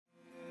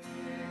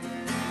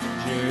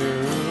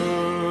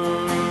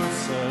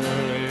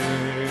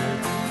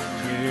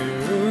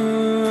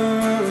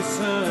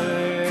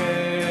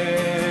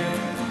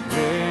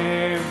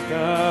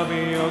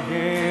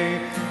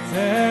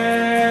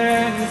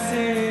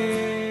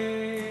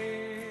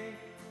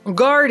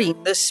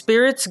guarding the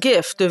Spirit's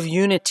gift of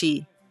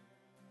unity.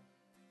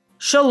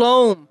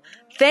 Shalom.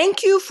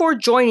 Thank you for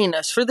joining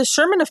us for the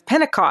Sermon of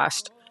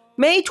Pentecost,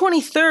 May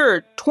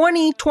 23rd,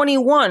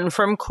 2021,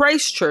 from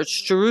Christ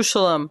Church,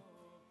 Jerusalem.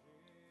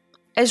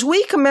 As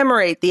we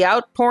commemorate the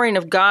outpouring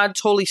of God's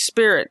Holy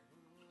Spirit,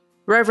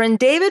 Reverend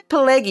David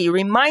Pileggi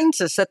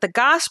reminds us that the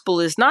gospel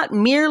is not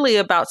merely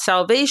about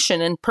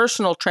salvation and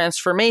personal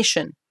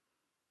transformation.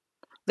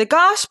 The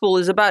gospel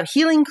is about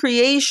healing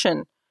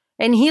creation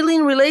and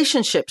healing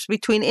relationships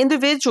between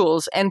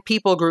individuals and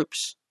people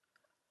groups.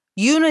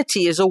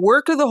 Unity is a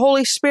work of the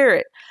Holy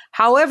Spirit.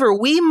 However,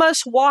 we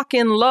must walk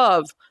in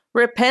love,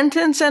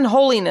 repentance, and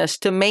holiness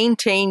to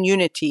maintain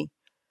unity,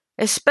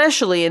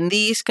 especially in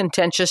these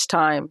contentious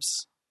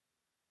times.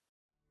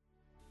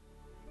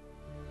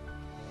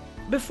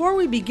 Before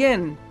we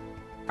begin,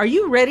 are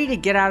you ready to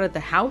get out of the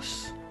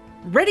house?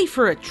 Ready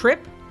for a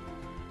trip?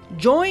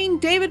 Join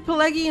David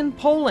Pileggi in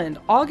Poland,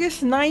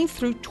 August 9th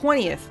through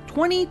 20th,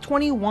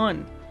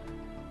 2021.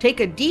 Take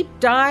a deep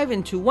dive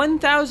into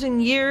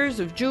 1,000 years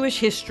of Jewish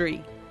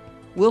history.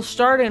 We'll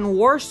start in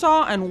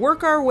Warsaw and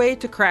work our way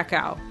to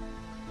Krakow.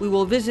 We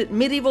will visit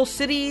medieval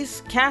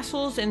cities,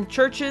 castles, and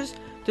churches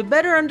to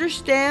better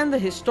understand the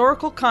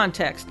historical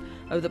context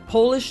of the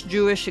Polish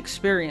Jewish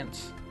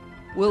experience.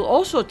 We'll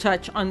also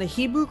touch on the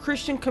Hebrew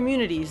Christian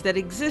communities that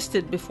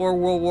existed before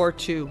World War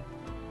II.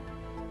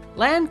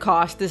 Land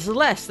cost is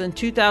less than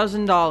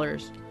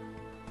 $2,000.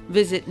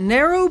 Visit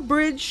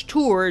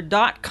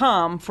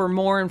narrowbridgetour.com for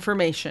more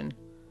information.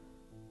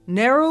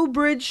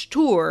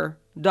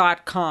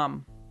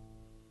 narrowbridgetour.com.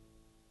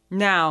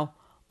 Now,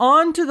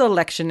 on to the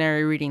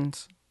lectionary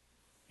readings.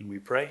 And we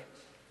pray.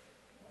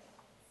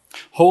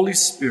 Holy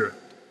Spirit,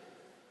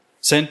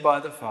 sent by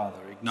the Father,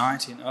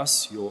 ignite in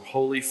us your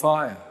holy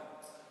fire.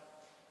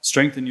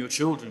 Strengthen your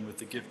children with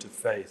the gift of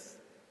faith.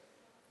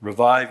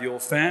 Revive your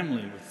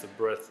family with the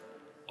breath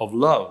of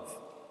love,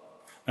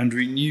 and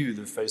renew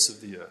the face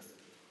of the earth.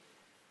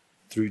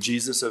 Through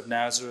Jesus of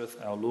Nazareth,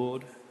 our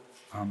Lord.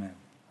 Amen.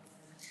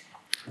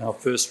 Our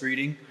first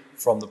reading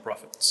from the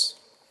prophets.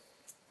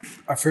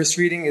 Our first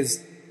reading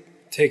is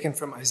taken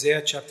from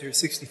Isaiah chapter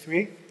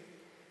 63,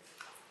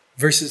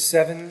 verses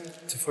 7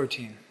 to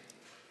 14.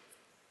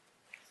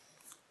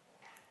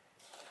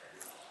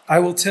 I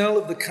will tell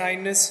of the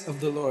kindness of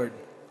the Lord,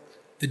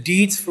 the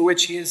deeds for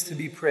which he is to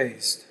be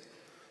praised,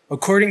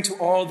 according to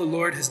all the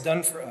Lord has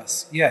done for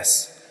us.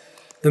 Yes,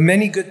 the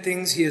many good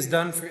things he has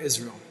done for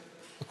Israel,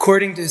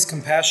 according to his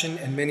compassion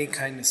and many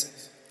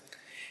kindnesses.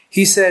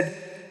 He said,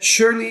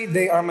 surely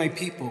they are my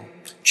people,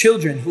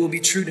 children who will be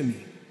true to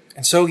me.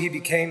 And so he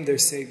became their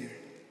Savior.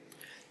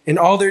 In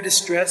all their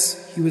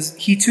distress,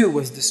 he too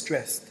was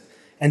distressed,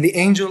 and the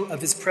angel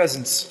of his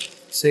presence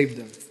saved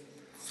them.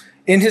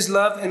 In his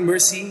love and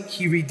mercy,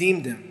 he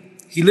redeemed them.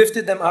 He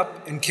lifted them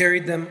up and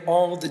carried them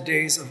all the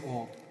days of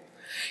old.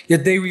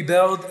 Yet they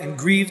rebelled and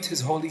grieved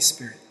his Holy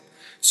Spirit.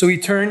 So he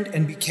turned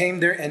and became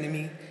their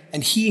enemy,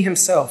 and he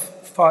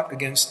himself fought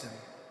against them.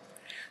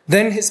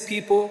 Then his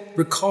people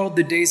recalled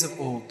the days of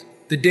old,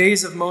 the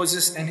days of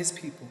Moses and his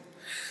people,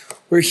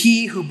 where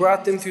he who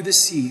brought them through the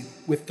sea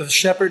with the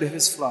shepherd of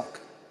his flock.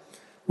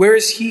 Where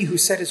is he who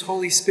set his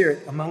Holy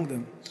Spirit among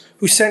them,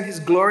 who sent his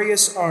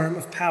glorious arm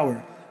of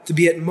power to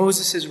be at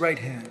Moses' right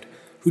hand,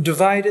 who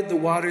divided the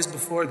waters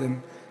before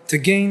them to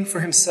gain for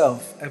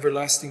himself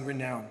everlasting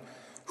renown,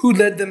 who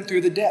led them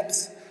through the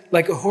depths?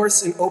 Like a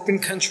horse in open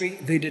country,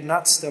 they did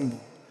not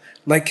stumble.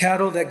 Like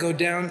cattle that go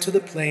down to the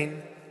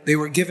plain, they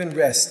were given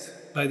rest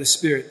by the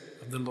Spirit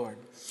of the Lord.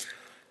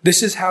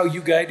 This is how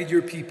you guided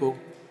your people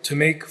to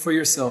make for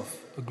yourself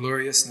a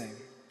glorious name.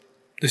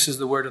 This is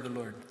the word of the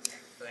Lord.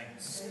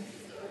 Thanks.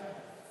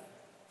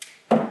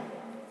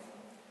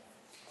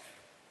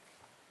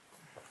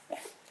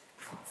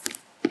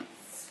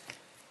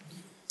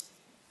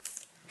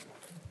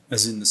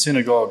 As in the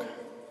synagogue,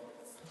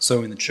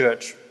 so in the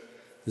church,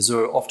 there's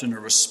often a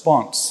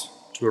response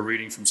to a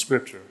reading from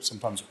Scripture,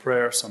 sometimes a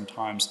prayer,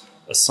 sometimes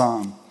a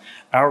psalm.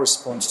 Our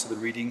response to the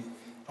reading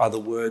are the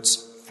words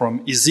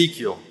from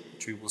Ezekiel,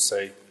 which we will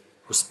say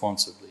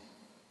responsively.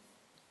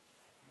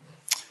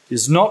 It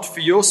is not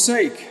for your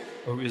sake,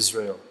 O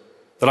Israel,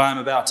 that I am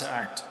about to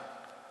act,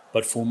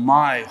 but for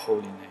my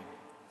holy name.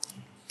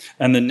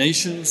 And the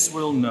nations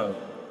will know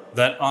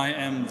that I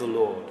am the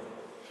Lord,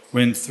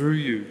 when through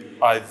you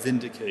I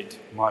vindicate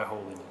my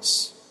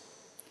holiness.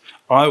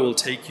 I will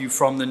take you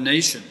from the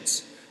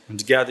nations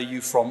and gather you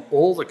from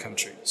all the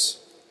countries.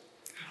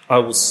 I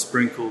will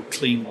sprinkle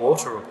clean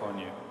water upon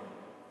you,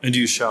 and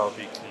you shall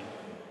be clean.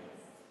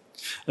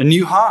 A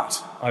new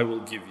heart I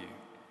will give you,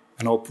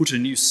 and I'll put a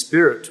new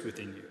spirit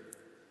within you.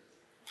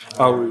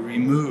 I will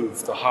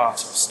remove the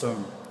heart of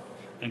stone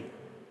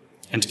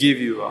and give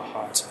you a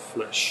heart of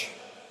flesh.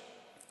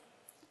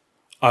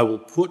 I will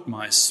put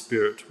my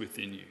spirit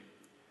within you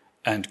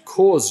and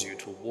cause you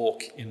to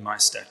walk in my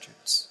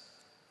statutes.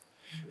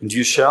 And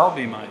you shall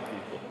be my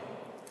people,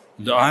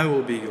 and I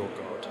will be your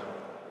God.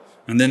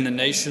 And then the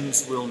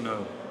nations will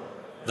know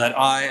that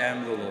I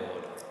am the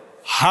Lord.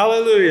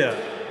 Hallelujah!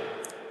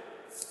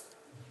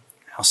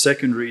 Our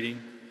second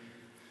reading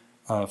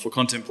for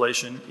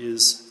contemplation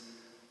is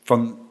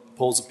from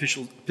Paul's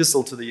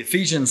epistle to the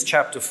Ephesians,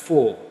 chapter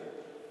 4.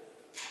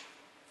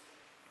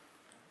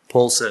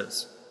 Paul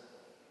says,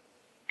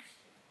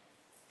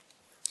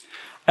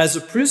 "As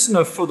a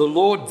prisoner for the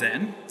Lord,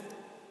 then,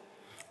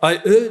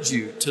 I urge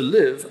you to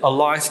live a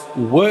life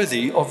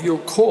worthy of your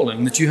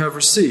calling that you have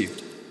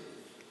received.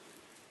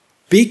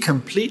 Be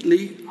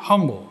completely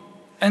humble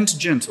and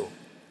gentle.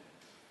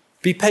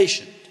 Be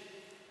patient,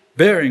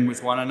 bearing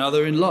with one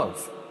another in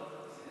love.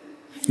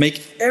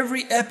 Make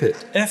every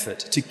effort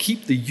to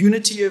keep the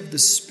unity of the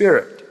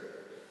Spirit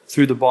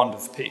through the bond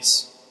of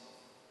peace.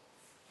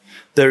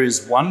 There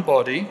is one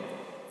body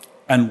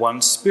and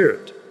one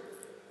Spirit,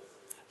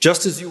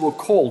 just as you were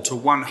called to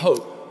one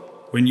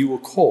hope when you were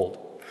called,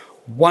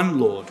 one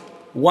Lord,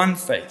 one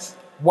faith,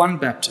 one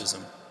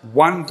baptism,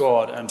 one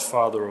God and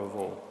Father of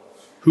all,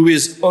 who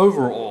is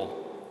over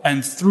all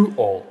and through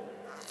all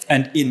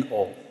and in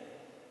all.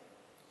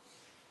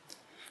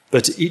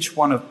 But to each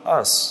one of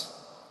us,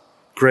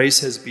 grace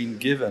has been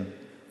given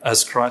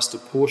as Christ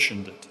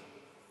apportioned it.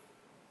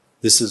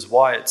 This is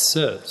why it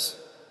says,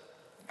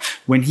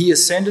 when he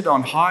ascended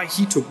on high,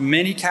 he took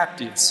many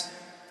captives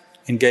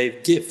and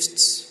gave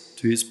gifts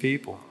to his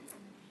people.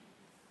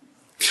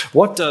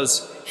 What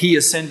does he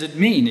ascended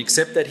mean,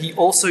 except that he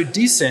also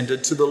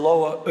descended to the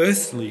lower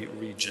earthly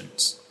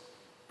regions?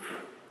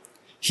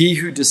 He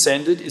who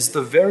descended is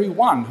the very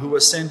one who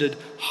ascended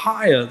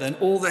higher than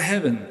all the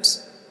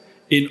heavens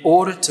in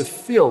order to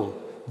fill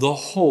the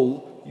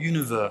whole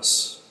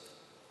universe.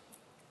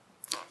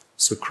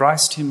 So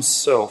Christ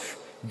himself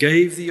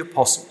gave the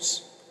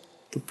apostles,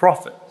 the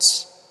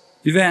prophets,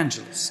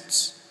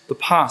 evangelists, the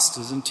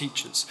pastors and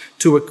teachers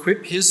to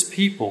equip his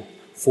people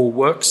for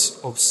works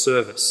of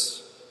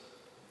service,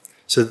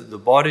 so that the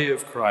body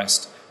of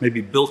Christ may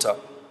be built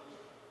up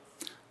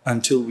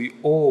until we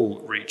all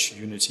reach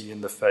unity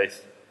in the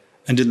faith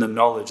and in the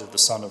knowledge of the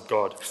Son of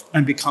God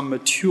and become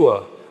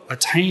mature,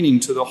 attaining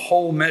to the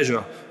whole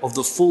measure of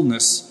the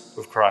fullness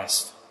of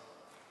Christ.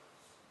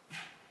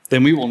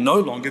 Then we will no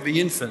longer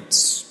be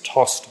infants,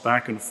 tossed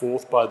back and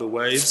forth by the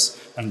waves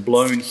and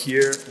blown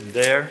here and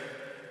there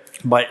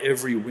by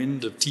every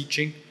wind of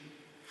teaching,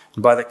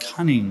 and by the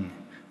cunning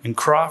and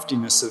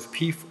craftiness of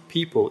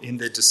people in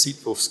their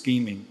deceitful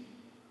scheming.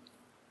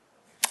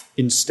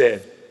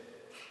 Instead,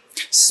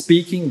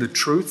 speaking the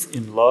truth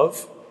in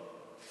love,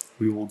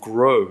 we will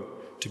grow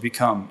to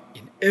become,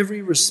 in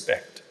every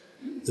respect,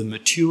 the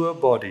mature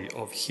body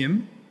of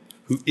him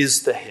who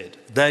is the head,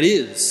 that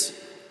is,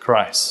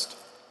 Christ.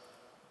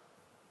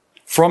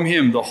 From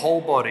him, the whole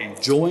body,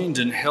 joined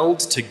and held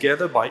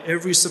together by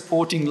every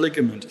supporting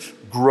ligament,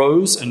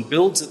 grows and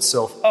builds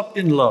itself up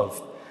in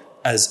love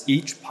as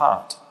each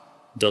part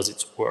does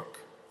its work.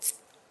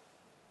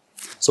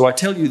 So I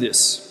tell you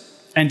this,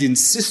 and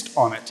insist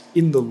on it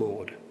in the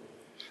Lord,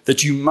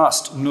 that you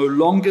must no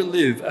longer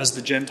live as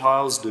the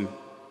Gentiles do,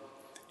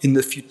 in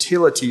the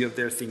futility of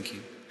their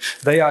thinking.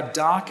 They are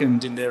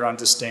darkened in their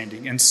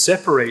understanding and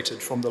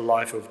separated from the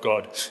life of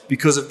God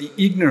because of the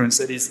ignorance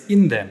that is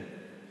in them,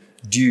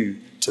 due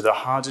to the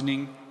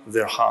hardening of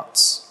their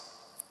hearts.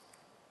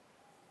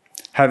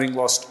 Having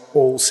lost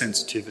all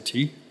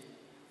sensitivity,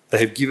 they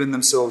have given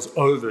themselves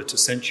over to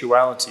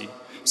sensuality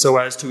so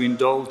as to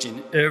indulge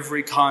in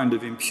every kind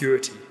of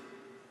impurity,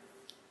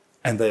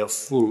 and they are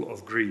full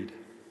of greed.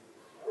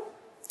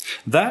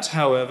 That,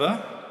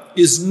 however,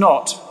 is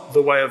not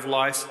the way of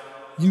life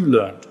you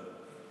learned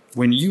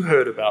when you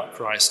heard about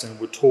Christ and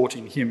were taught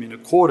in him in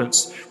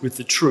accordance with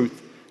the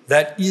truth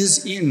that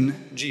is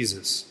in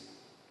Jesus.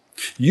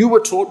 You were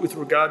taught with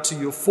regard to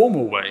your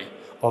former way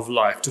of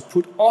life to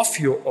put off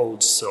your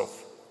old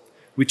self,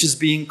 which is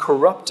being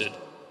corrupted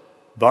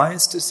by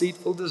its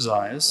deceitful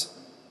desires,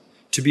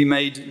 to be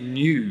made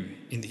new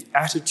in the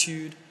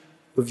attitude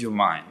of your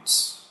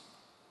minds,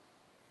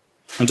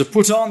 and to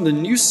put on the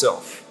new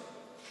self,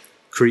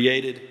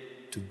 created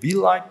to be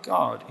like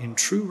God in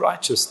true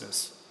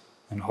righteousness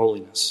and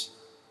holiness.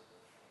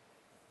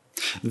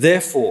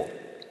 Therefore,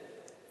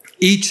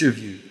 each of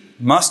you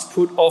must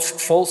put off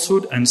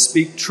falsehood and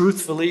speak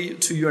truthfully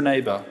to your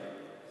neighbor,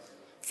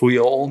 for we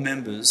are all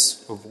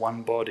members of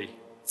one body.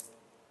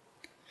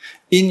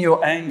 In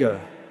your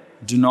anger,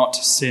 do not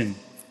sin.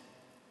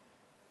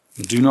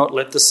 Do not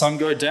let the sun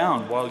go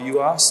down while you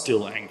are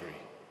still angry.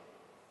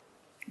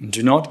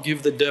 Do not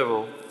give the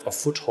devil a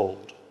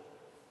foothold.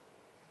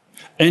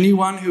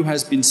 Anyone who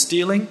has been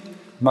stealing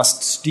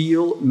must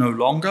steal no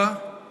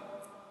longer,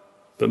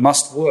 but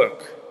must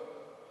work,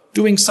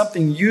 doing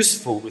something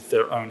useful with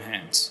their own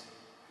hands,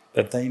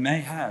 that they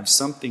may have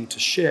something to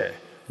share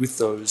with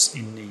those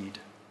in need.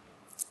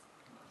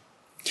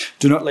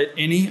 Do not let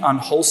any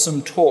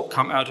unwholesome talk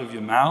come out of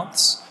your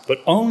mouths,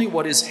 but only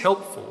what is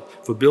helpful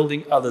for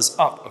building others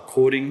up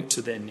according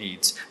to their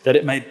needs, that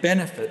it may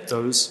benefit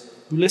those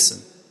who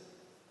listen.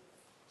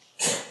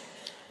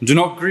 Do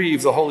not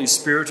grieve the Holy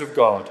Spirit of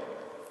God,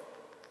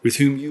 with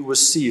whom you were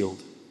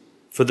sealed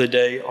for the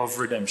day of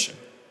redemption.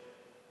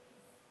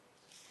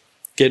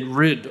 Get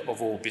rid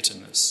of all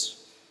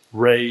bitterness,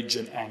 rage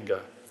and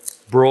anger,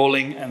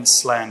 brawling and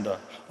slander,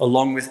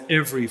 along with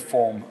every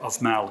form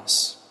of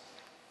malice.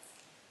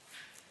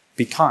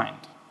 Be kind,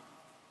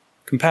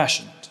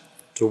 compassionate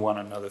to one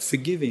another,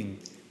 forgiving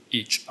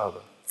each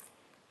other,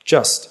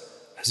 just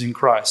as in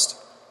Christ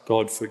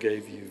God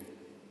forgave you.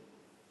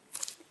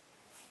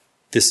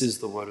 This is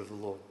the word of the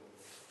Lord.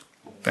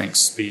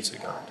 Thanks be to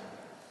God.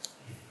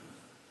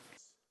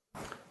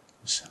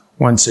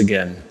 Once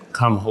again,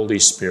 come, Holy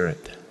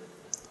Spirit.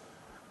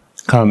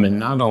 Come and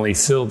not only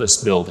fill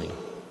this building,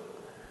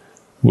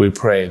 we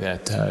pray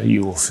that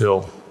you will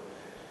fill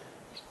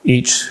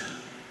each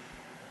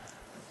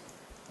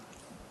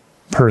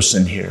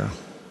person here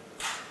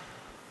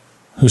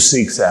who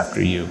seeks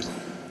after you.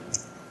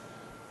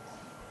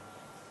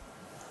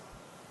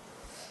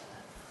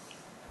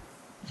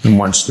 And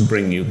wants to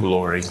bring you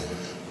glory.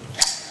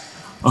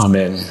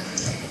 Amen.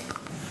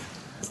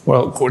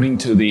 Well, according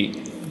to the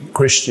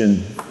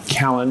Christian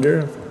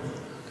calendar,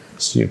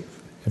 see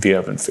if you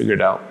haven't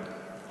figured out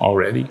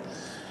already,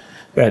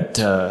 that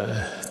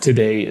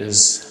today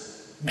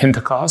is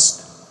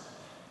Pentecost.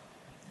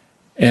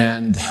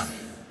 And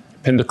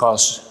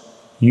Pentecost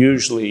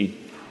usually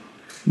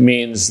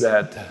means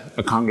that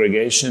a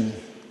congregation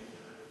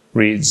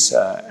reads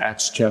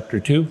Acts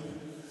chapter 2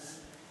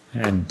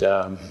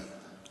 and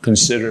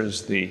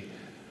considers the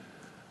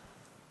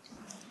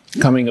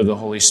coming of the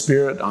Holy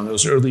Spirit on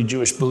those early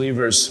Jewish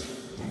believers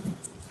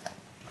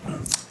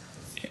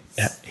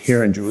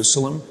here in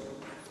Jerusalem.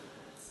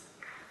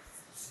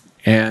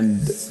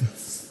 And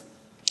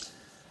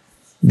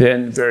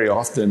then very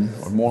often,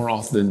 or more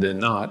often than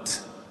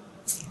not,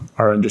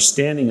 our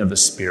understanding of the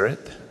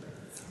Spirit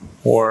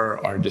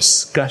or our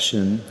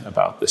discussion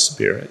about the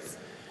Spirit,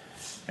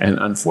 and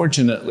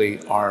unfortunately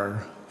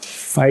our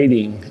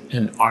fighting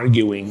and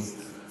arguing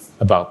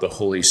about the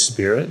Holy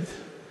Spirit,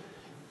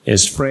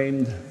 is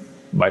framed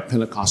by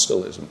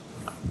Pentecostalism.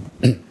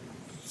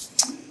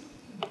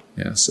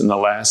 Yes, in the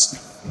last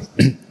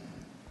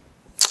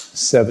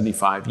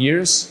 75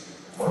 years,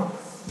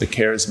 the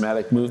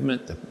charismatic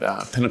movement, the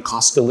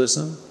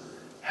Pentecostalism,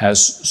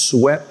 has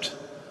swept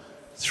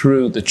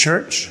through the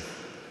church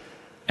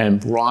and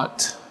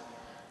brought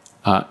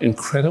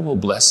incredible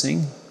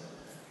blessing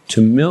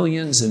to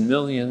millions and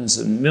millions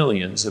and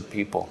millions of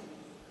people.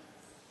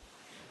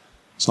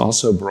 It's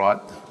also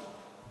brought,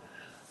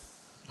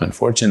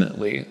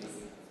 unfortunately,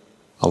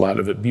 a lot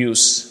of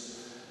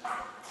abuse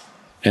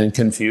and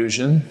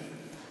confusion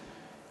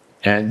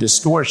and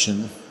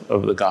distortion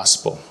of the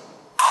gospel.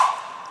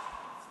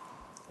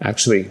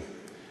 Actually,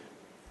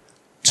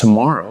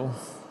 tomorrow,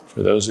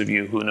 for those of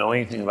you who know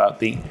anything about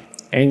the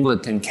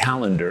Anglican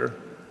calendar,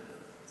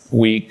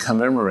 we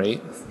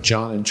commemorate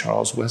John and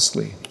Charles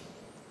Wesley.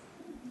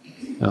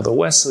 Now,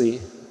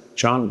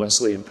 John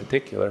Wesley in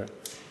particular,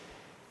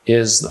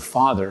 is the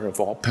father of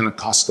all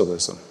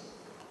Pentecostalism,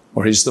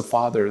 or he's the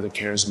father of the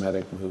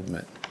charismatic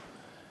movement.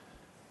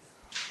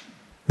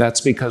 That's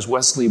because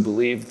Wesley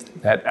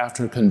believed that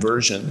after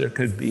conversion, there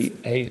could be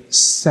a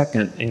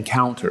second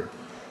encounter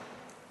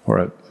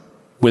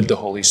with the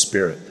Holy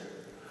Spirit.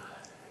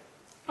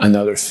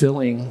 Another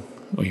filling,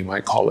 or you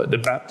might call it the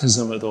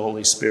baptism of the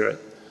Holy Spirit.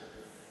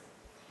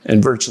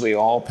 And virtually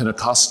all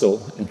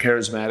Pentecostal and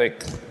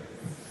charismatic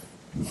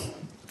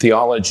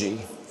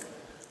theology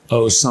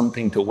owes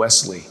something to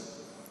Wesley,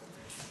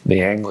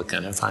 the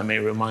Anglican, if I may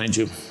remind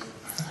you,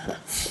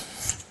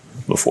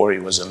 before he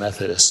was a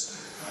Methodist.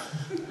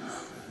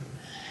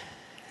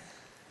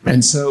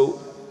 And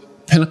so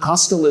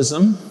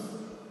Pentecostalism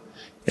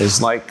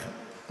is like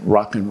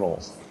rock and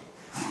roll.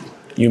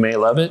 You may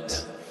love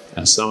it,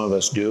 as some of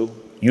us do.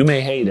 You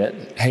may hate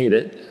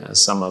it,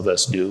 as some of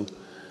us do,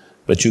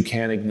 but you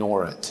can't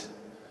ignore it.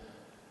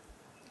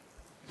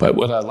 But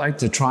what I'd like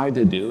to try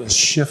to do is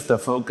shift the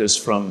focus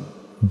from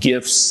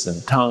gifts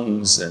and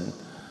tongues and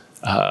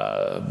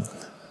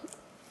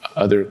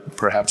other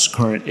perhaps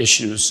current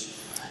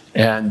issues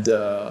and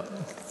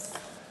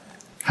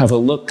have a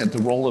look at the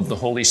role of the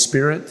Holy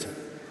Spirit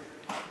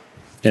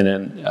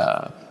and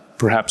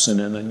perhaps in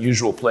an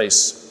unusual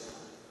place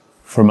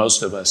for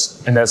most of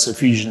us, and that's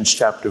Ephesians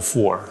chapter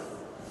 4.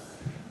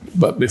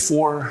 But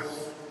before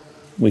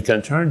we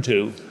can turn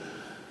to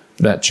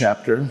that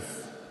chapter,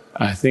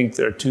 I think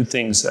there are two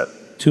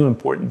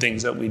important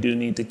things that we do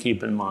need to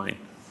keep in mind.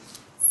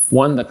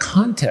 One, the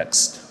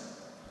context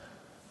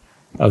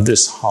of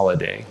this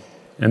holiday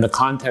and the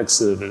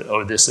context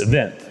of this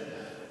event,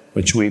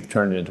 which we've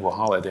turned into a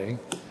holiday.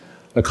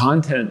 The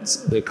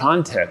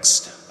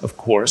context, of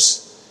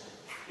course,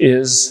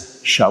 is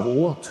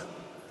Shavuot.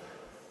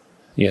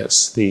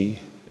 Yes, the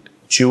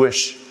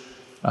Jewish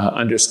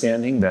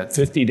understanding that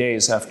 50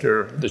 days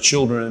after the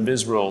children of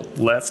Israel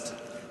left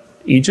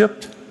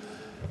Egypt,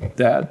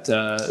 that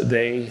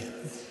they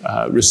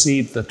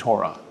received the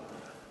Torah.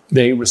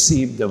 They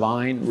received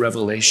divine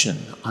revelation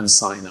on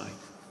Sinai.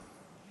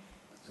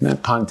 And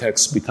that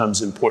context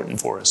becomes important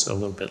for us a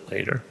little bit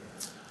later.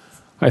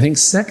 I think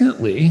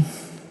secondly,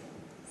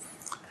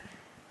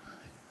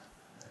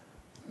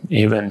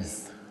 even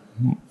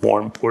more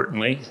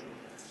importantly,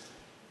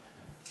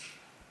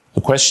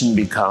 the question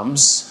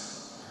becomes,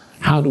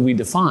 How do we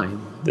define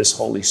this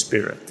Holy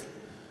Spirit?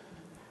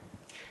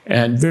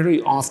 And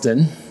very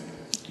often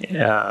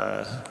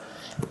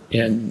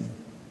in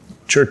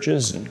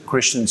churches and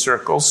Christian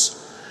circles,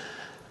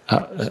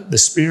 the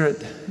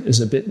Spirit is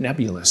a bit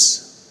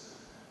nebulous.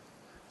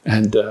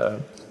 And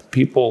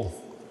people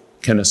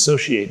can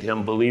associate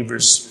him,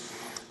 believers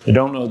who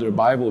don't know their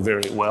Bible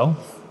very well,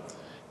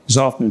 is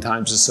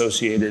oftentimes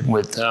associated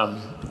with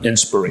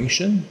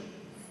inspiration,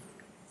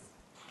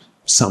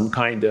 some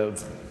kind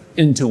of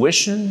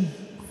intuition.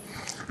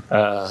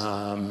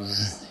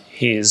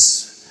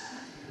 He's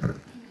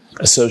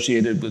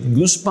associated with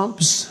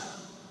goosebumps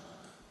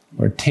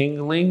or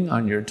tingling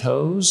on your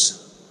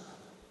toes.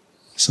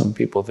 Some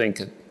people think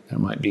there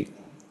might be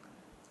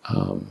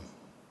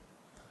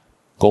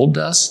gold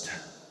dust,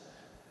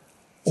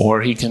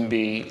 or he can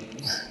be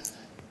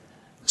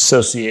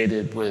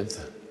associated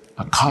with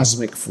a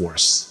cosmic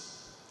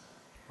force,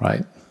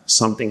 right?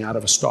 Something out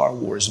of a Star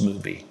Wars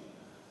movie.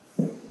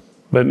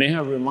 But may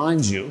I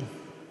remind you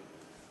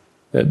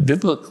that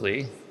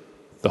biblically,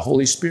 the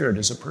Holy Spirit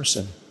is a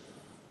person,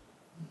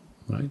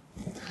 right?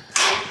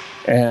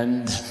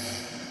 And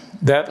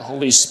that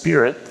Holy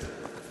Spirit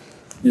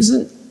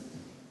isn't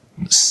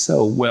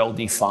so well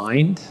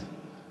defined,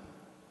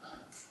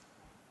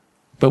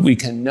 but we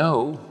can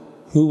know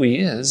who he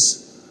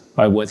is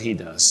by what he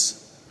does.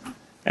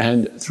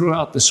 And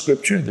throughout the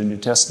Scripture, the New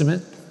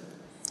Testament,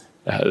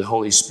 the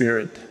Holy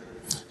Spirit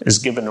is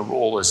given a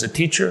role as a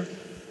teacher.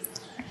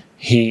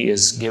 He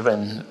is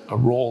given a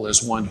role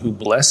as one who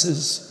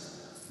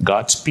blesses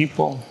God's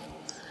people.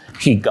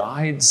 He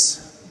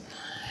guides.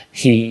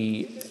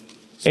 He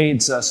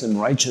aids us in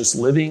righteous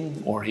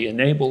living, or he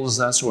enables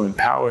us or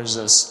empowers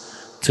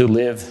us to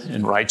live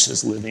in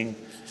righteous living.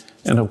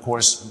 And of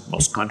course,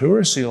 most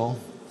controversial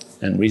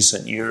in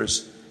recent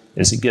years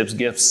is he gives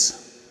gifts.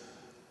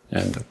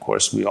 And of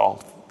course, we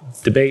all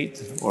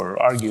debate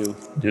or argue,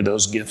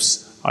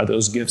 are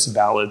those gifts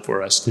valid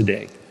for us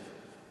today?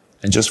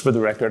 And just for the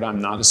record, I'm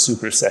not a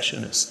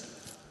supersessionist.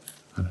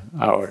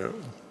 I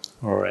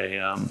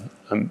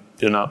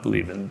do not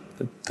believe in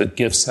the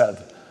gifts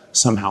have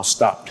somehow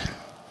stopped.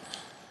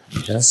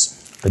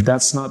 Yes, but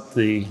that's not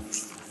the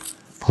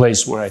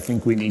place where I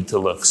think we need to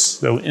look.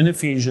 So in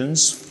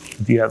Ephesians,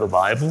 if you have a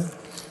Bible,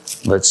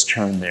 let's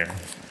turn there.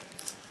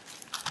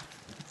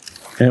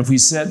 And if we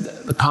said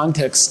the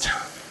context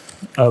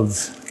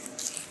of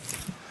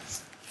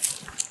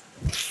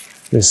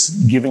this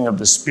giving of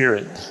the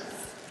Spirit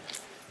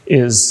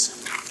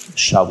is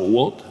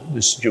Shavuot,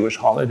 this Jewish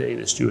holiday,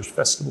 this Jewish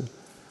festival,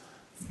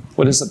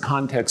 what is the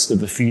context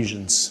of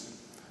Ephesians?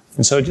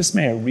 And so just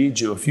may I read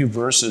you a few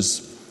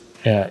verses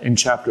in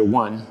chapter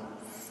 1,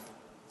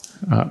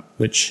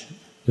 which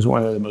is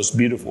one of the most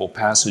beautiful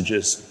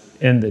passages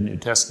in the New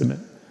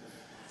Testament.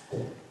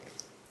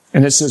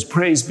 And it says,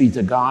 "Praise be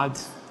to God,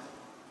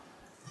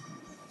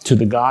 to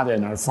the God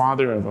and our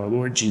Father of our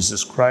Lord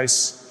Jesus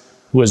Christ,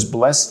 who has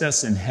blessed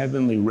us in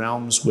heavenly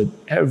realms with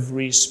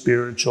every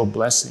spiritual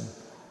blessing.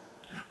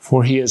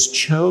 For he has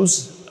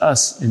chosen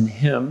us in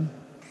him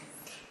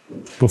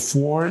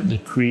before the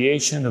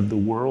creation of the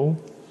world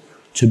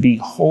to be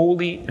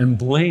holy and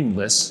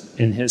blameless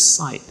in his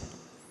sight.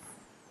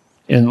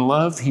 In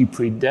love, he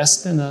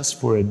predestined us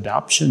for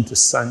adoption to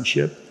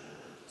sonship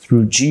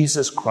through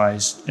Jesus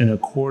Christ in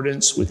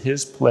accordance with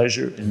his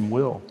pleasure and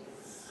will,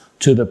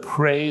 to the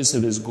praise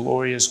of his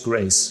glorious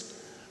grace,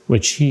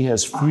 which he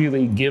has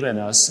freely given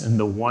us in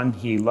the one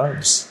he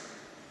loves.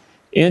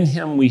 In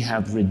him we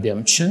have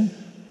redemption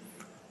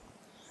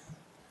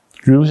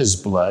through his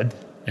blood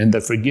and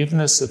the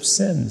forgiveness of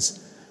sins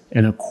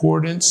in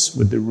accordance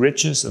with the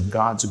riches of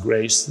God's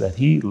grace that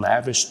he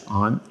lavished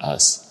on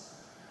us.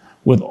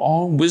 With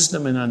all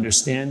wisdom and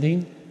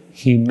understanding,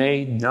 he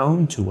made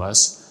known to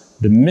us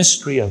the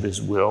mystery of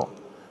his will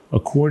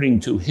according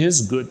to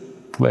his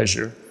good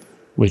pleasure,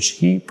 which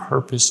he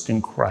purposed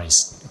in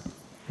Christ."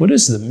 What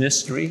is the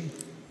mystery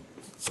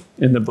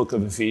in the book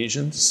of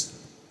Ephesians?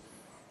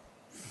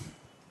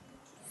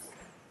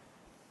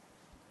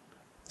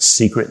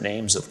 Secret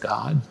names of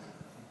God.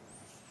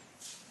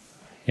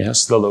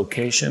 Yes, the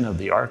location of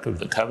the Ark of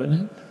the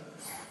Covenant.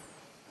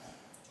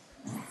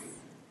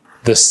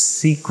 The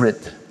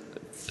secret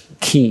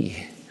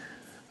key,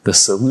 the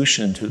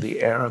solution to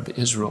the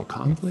Arab-Israel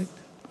conflict.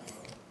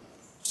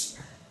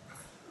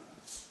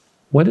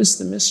 What is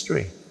the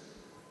mystery?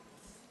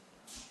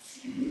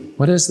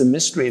 What is the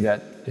mystery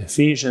that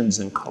Ephesians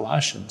and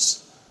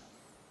Colossians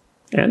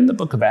and the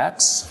book of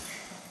Acts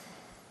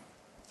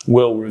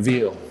will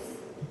reveal?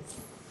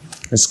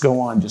 Let's go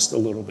on just a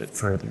little bit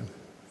further.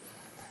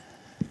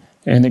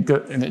 And it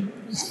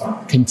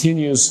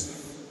continues,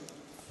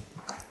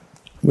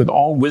 with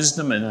all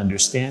wisdom and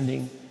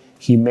understanding,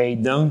 he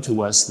made known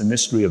to us the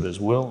mystery of his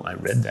will. I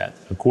read that,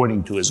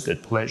 according to his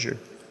good pleasure,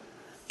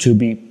 to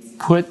be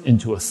put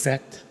into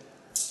effect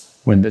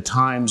when the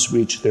times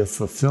reach their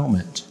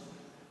fulfillment,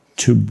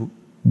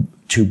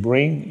 to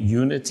bring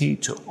unity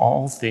to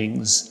all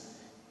things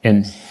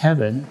in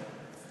heaven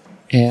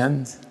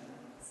and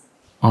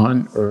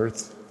on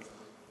earth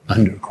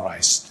under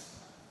Christ.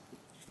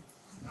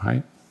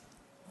 right?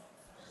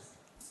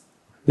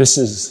 This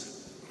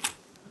is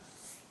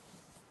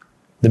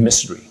the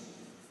mystery.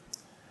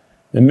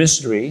 The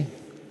mystery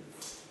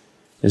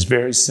is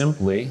very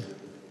simply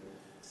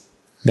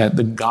that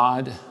the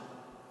God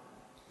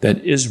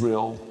that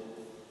Israel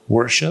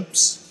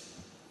worships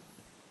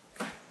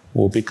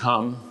will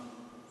become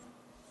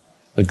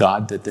the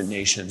God that the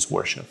nations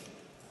worship.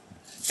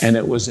 And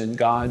it was in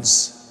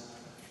God's,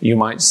 you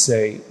might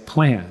say,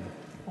 plan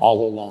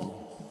all along,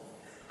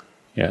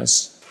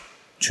 yes,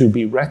 to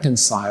be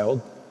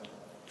reconciled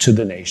to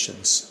the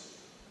nations,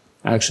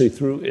 actually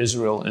through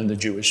Israel and the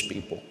Jewish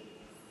people.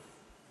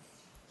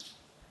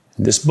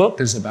 This book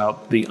is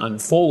about the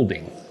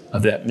unfolding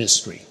of that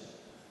mystery.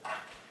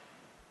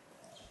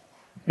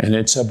 And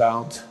it's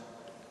about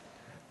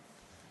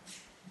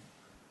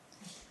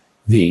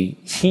the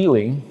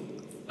healing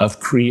of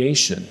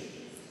creation.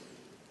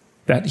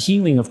 That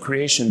healing of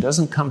creation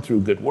doesn't come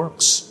through good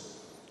works.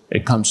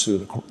 It comes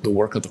through the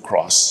work of the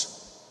cross.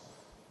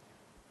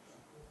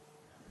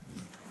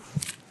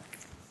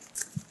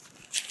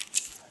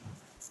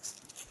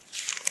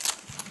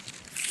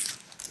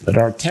 But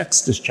our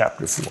text is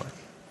chapter 4.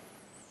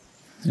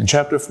 And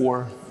chapter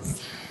 4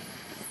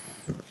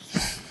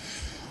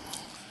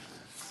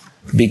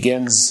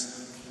 begins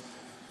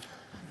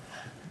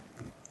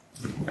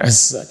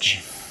as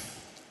such.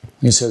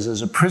 He says,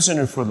 as a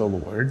prisoner for the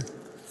Lord,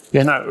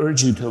 then I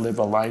urge you to live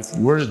a life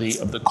worthy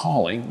of the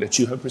calling that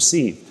you have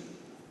received.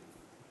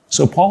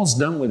 So Paul's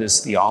done with his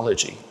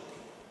theology.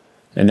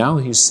 And now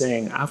he's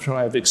saying, after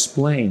I've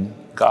explained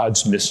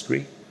God's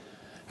mystery,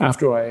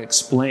 after I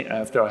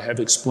have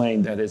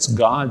explained that it's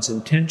God's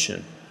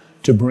intention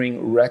to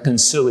bring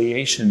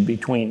reconciliation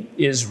between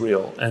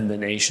Israel and the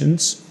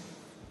nations,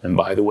 and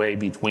by the way,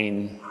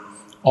 between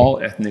all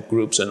ethnic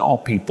groups and all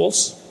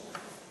peoples,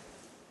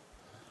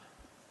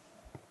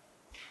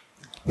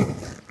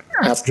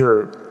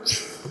 after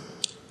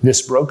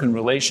this broken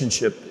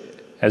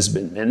relationship has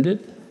been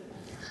mended,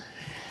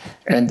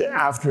 and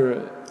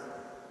after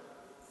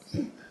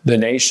the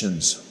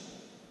nations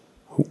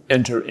who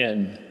enter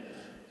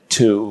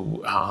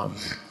into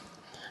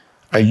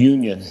a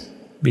union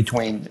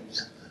between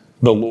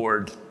the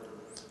Lord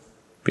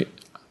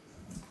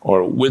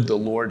or with the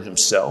Lord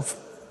himself,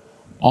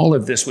 all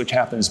of this which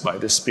happens by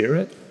the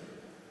Spirit,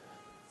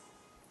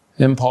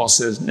 then Paul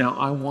says, now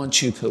I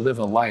want you to live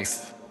a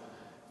life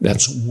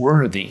that's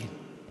worthy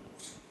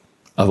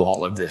of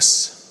all of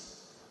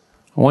this.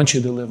 I want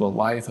you to live a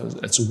life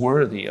that's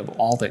worthy of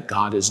all that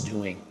God is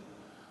doing.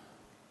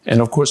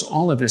 And of course,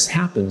 all of this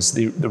happens,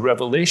 the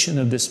revelation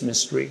of this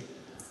mystery,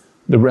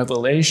 the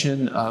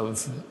revelation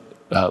of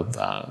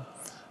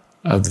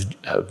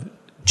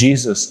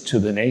Jesus to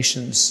the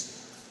nations,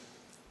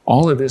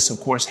 all of this, of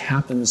course,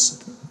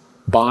 happens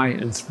by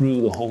and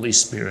through the Holy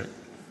Spirit.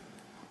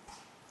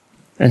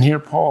 And here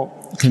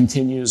Paul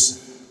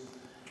continues.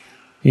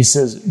 He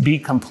says, be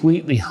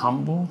completely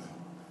humble,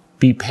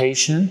 be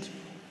patient,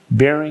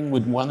 bearing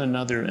with one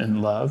another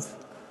in love.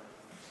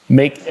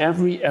 Make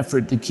every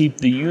effort to keep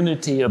the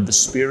unity of the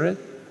Spirit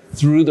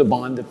through the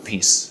bond of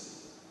peace.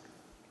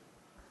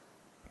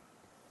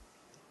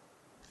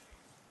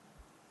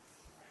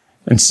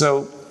 And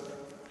so,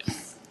 we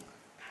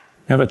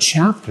have a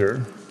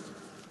chapter,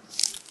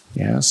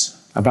 yes,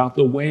 about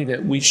the way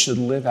that we should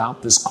live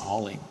out this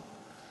calling,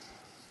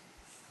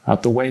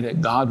 about the way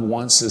that God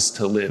wants us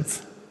to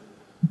live.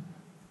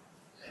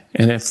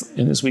 And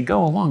as we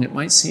go along, it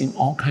might seem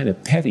all kind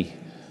of petty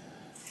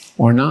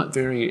or not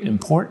very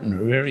important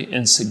or very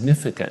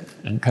insignificant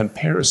in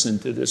comparison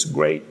to this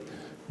great,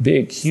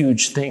 big,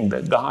 huge thing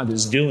that God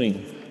is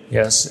doing,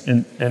 yes,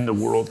 in the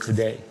world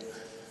today.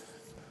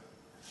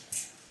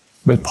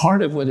 But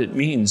part of what it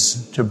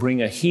means to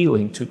bring a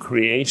healing to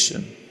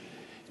creation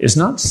is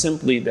not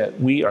simply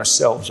that we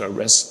ourselves are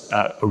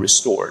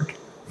restored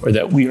or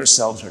that we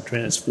ourselves are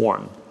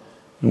transformed.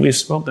 And we've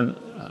spoken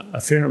a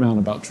fair amount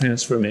about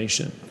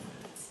transformation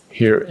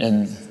here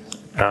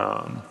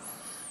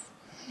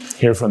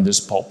from this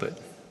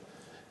pulpit.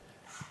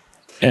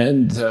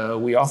 And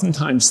we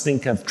oftentimes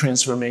think of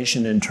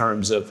transformation in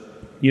terms of,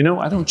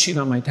 I don't cheat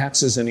on my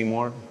taxes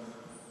anymore,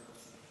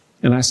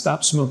 and I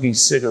stopped smoking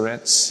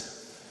cigarettes,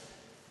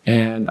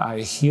 and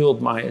I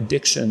healed my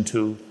addiction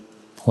to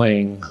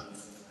playing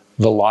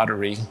the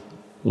lottery,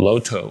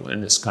 Lotto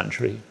in this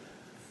country.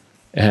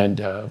 And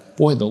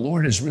boy, the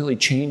Lord is really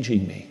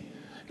changing me,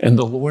 and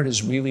the Lord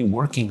is really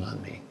working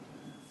on me.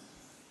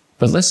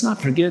 But let's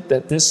not forget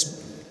that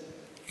this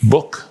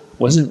letter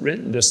wasn't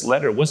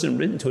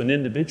written to an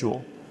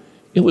individual.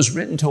 It was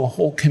written to a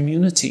whole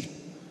community.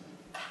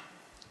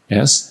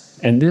 Yes?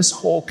 And this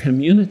whole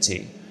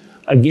community,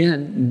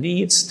 again,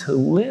 needs to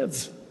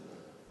live,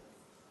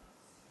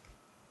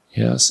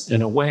 yes,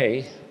 in a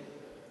way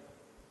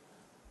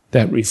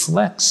that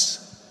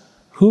reflects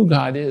who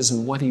God is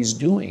and what he's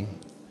doing.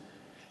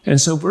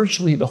 And so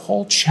virtually the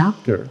whole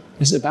chapter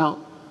is about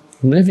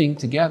living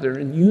together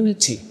in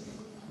unity.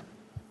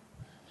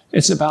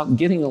 It's about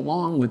getting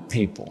along with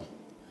people.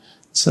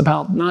 It's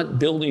about not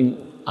building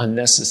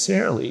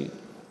unnecessarily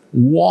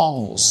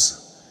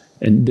walls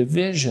and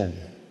division,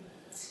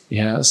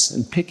 yes,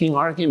 and picking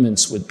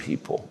arguments with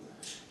people,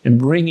 and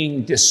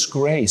bringing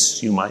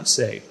disgrace, you might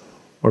say,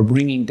 or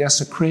bringing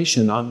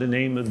desecration on the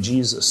name of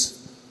Jesus,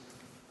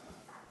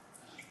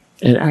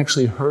 and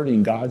actually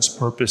hurting God's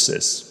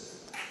purposes,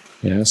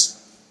 yes,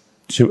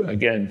 to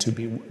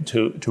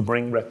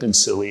bring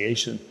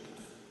reconciliation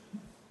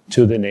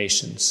to the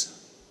nations.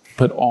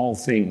 Put all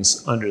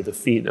things under the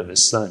feet of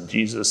his Son,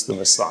 Jesus the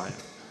Messiah.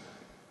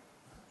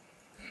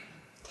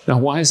 Now,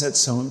 why is that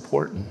so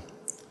important?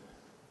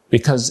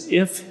 Because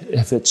if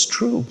it's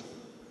true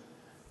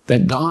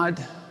that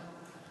God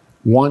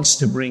wants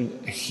to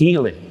bring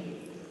healing,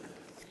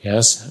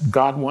 yes,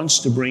 God wants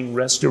to bring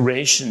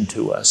restoration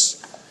to us.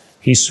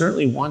 He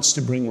certainly wants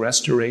to bring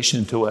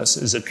restoration to us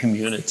as a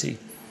community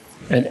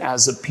and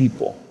as a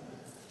people.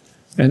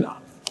 And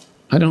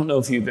I don't know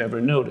if you've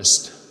ever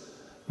noticed,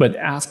 but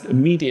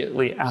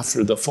immediately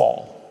after the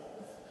fall,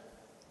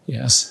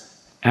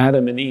 yes,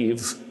 Adam and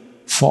Eve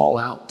fall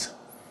out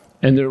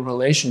and their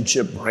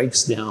relationship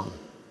breaks down.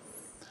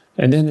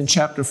 And then in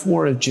chapter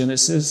 4 of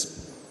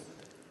Genesis,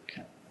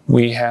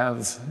 we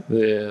have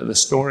the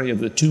story of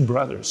the two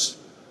brothers.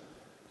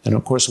 And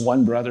of course,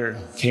 one brother,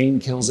 Cain,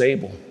 kills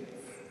Abel.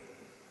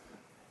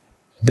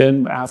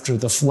 Then after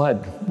the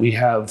flood, we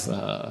have,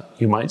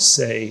 you might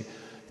say,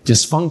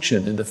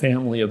 dysfunction in the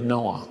family of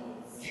Noah.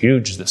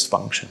 Huge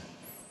dysfunction.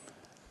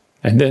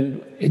 And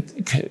then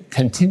it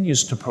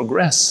continues to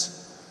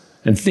progress,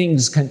 and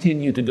things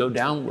continue to go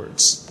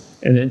downwards.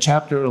 And in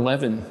chapter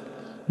 11,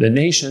 the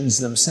nations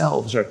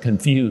themselves are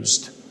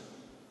confused.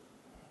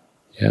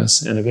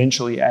 Yes, and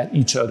eventually at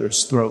each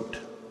other's throat.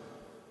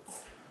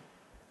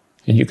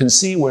 And you can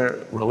see where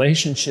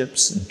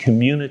relationships and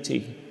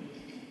community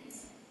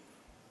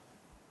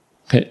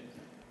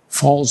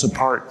falls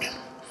apart.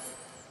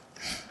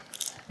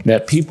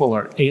 That people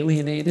are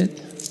alienated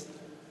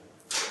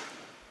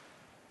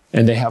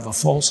and they have a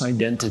false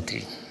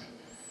identity,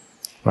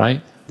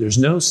 right? There's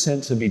no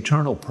sense of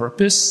eternal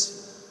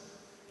purpose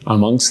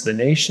amongst the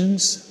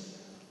nations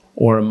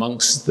or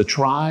amongst the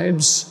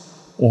tribes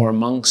or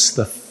amongst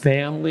the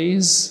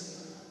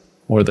families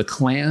or the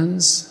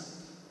clans.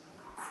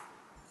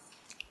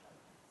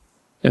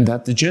 And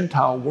that the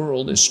Gentile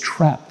world is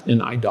trapped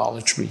in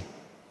idolatry.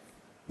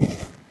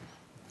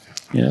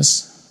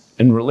 Yes,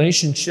 and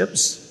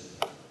relationships,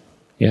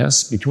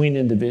 yes, between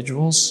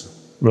individuals,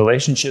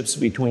 relationships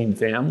between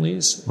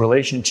families,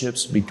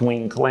 relationships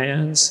between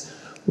clans,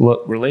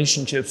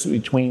 relationships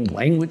between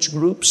language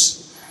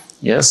groups,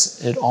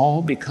 yes, it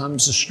all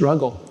becomes a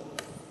struggle,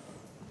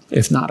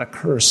 if not a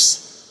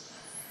curse.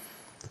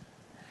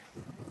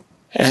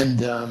 And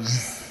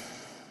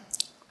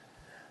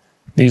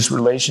these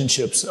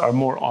relationships are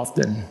more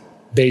often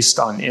based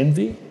on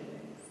envy,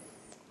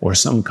 or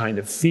some kind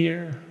of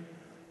fear,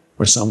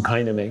 or some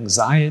kind of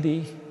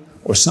anxiety,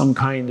 or some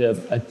kind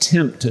of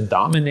attempt to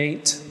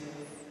dominate.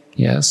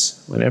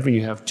 Yes, whenever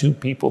you have two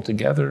people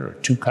together, or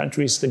two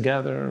countries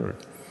together,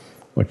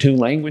 or two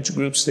language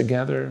groups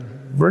together,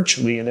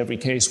 virtually in every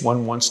case,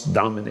 one wants to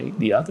dominate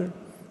the other,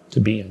 to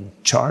be in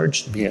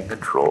charge, to be in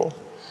control.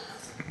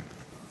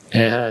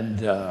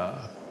 And,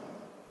 of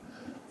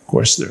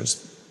course,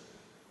 there's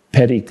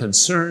petty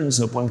concerns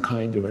of one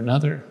kind or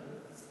another.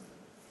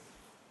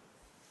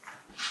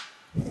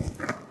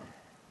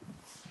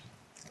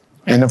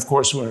 And of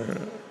course, we're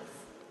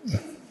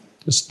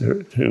just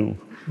to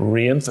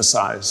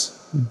re-emphasize,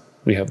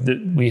 we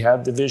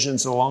have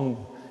divisions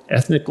along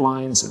ethnic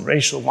lines and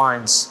racial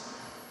lines,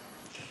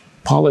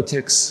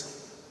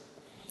 politics,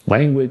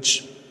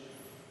 language,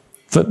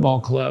 football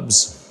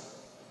clubs.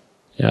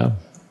 Yeah,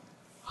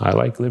 I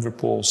like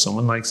Liverpool,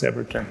 someone likes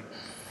Everton.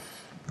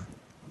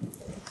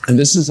 And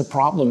this is a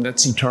problem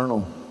that's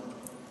eternal.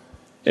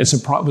 It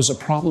was a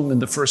problem in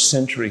the first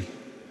century.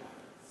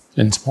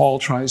 And Paul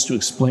tries to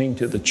explain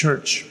to the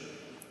church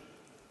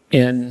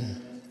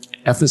in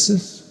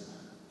Ephesus,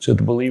 to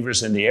the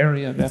believers in the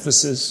area of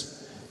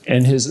Ephesus,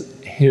 and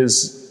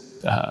his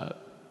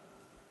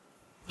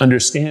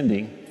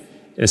understanding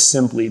is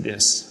simply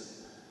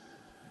this,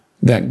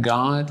 that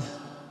God,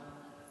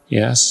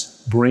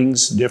 yes,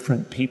 brings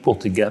different people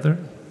together,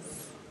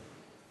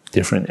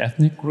 different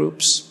ethnic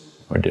groups,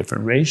 or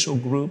different racial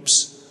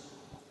groups,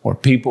 or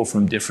people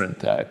from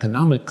different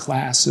economic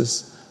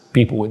classes,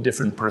 people with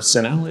different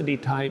personality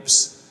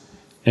types,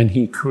 and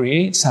he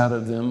creates out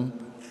of them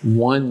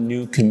one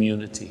new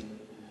community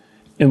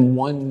and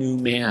one new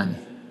man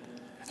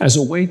as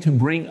a way to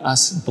bring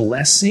us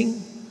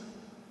blessing.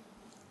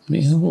 I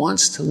mean, who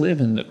wants to live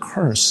in the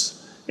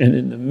curse and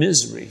in the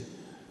misery,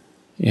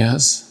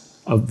 yes,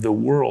 of the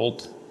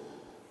world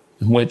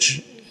in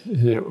which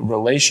the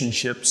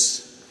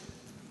relationships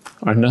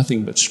are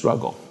nothing but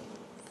struggle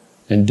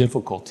and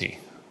difficulty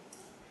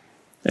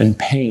and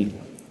pain?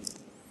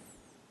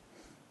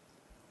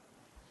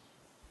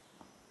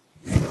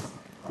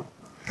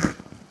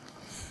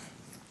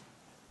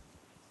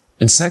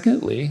 And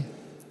secondly,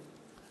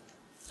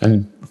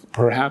 and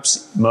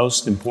perhaps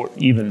most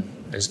important, even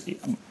as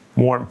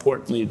more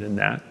importantly than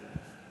that,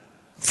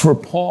 For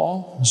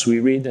Paul, as we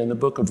read in the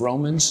book of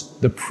Romans,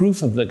 the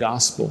proof of the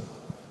gospel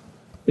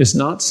is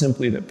not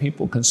simply that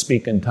people can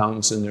speak in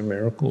tongues and their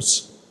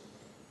miracles.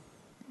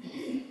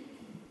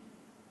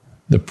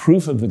 The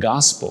proof of the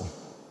gospel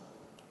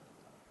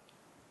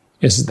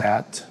is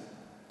that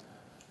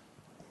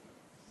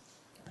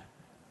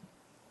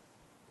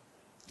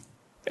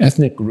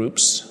ethnic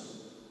groups,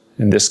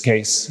 in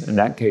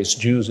that case,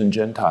 Jews and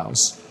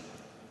Gentiles,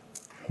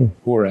 who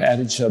are at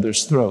each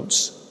other's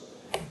throats,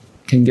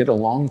 can get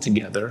along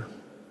together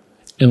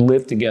and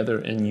live together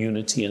in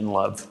unity and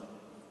love.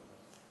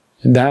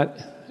 And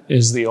that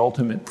is the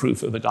ultimate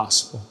proof of the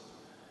gospel.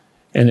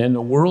 And in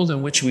the world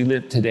in which we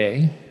live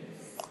today,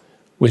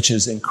 which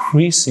is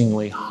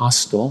increasingly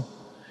hostile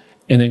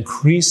and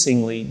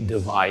increasingly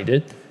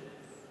divided,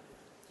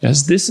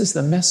 as this is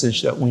the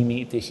message that we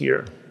need to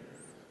hear.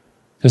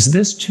 Because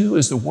this too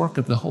is the work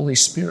of the Holy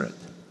Spirit.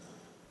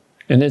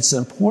 And it's an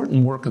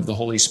important work of the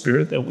Holy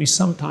Spirit that we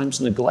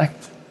sometimes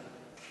neglect.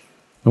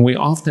 And we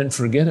often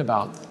forget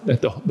about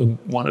that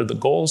one of the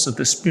goals of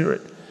the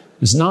Spirit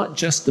is not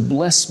just to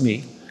bless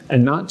me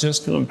and not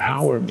just to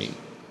empower me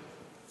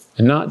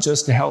and not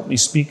just to help me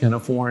speak in a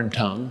foreign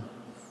tongue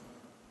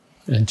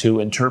and to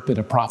interpret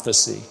a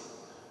prophecy,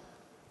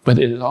 but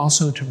it is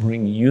also to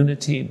bring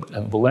unity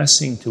and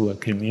blessing to a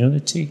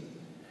community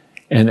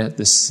and at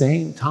the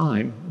same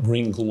time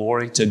bring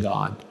glory to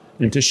God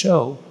and to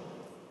show,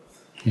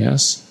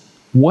 yes,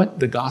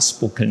 what the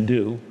gospel can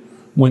do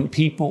when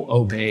people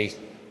obey.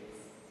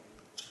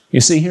 You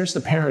see, here's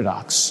the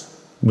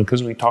paradox,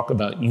 because we talk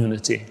about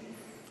unity.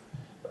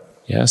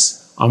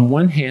 Yes, on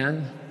one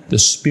hand, the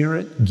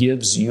Spirit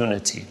gives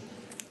unity.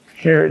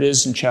 Here it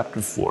is in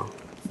chapter 4.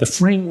 The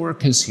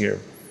framework is here,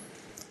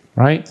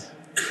 right?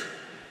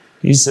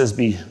 He says,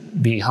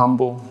 be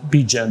humble,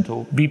 be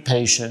gentle, be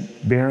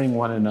patient, bearing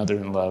one another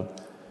in love.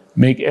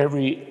 Make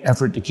every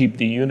effort to keep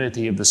the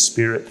unity of the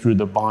Spirit through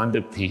the bond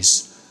of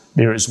peace.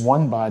 There is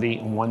one body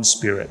and one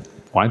Spirit.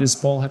 Why does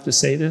Paul have to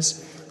say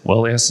this?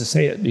 Well, he has to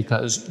say it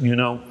because,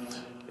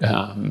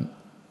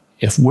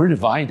 if we're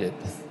divided,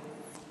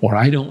 or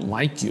I don't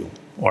like you,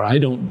 or I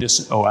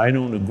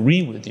don't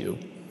agree with you,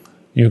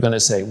 you're going to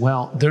say,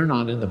 well, they're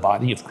not in the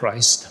body of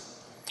Christ,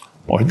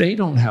 or they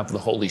don't have the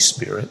Holy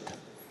Spirit,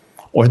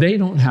 or they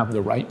don't have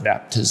the right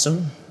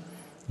baptism,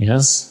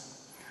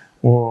 yes,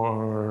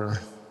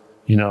 or,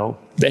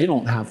 they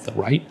don't have the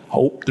right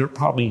hope. They're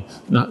probably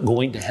not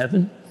going to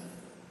heaven,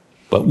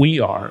 but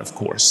we are, of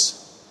course.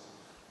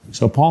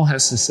 So Paul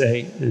has to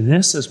say,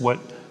 this is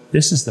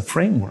the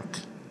framework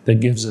that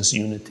gives us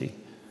unity.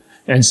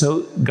 And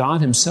so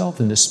God himself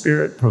in the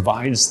Spirit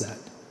provides that.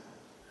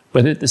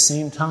 But at the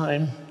same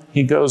time,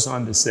 he goes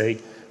on to say,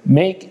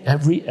 make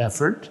every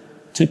effort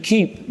to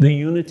keep the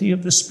unity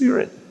of the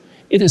Spirit.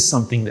 It is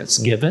something that's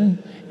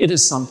given. It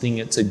is something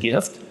that's a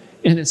gift.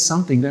 And it's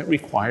something that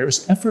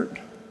requires effort.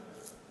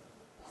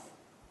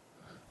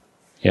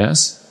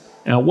 Yes?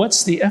 Now,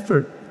 what's the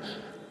effort?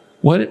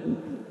 What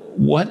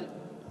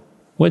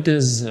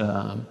does,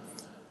 I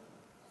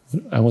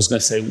was going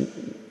to say,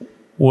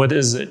 what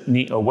does it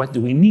need, or what do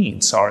we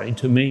need,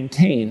 to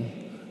maintain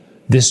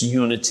this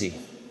unity?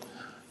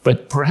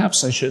 But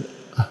perhaps I should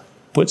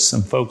put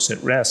some folks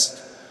at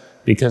rest,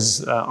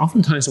 because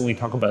oftentimes when we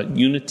talk about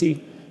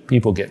unity,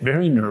 people get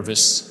very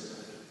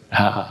nervous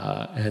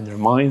and their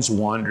minds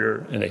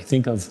wander and they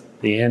think of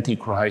the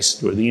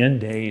Antichrist or the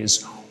end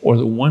days or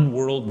the one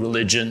world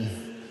religion.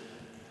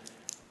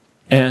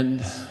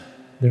 And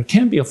there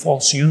can be a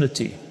false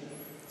unity.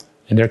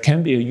 And there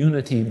can be a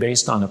unity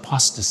based on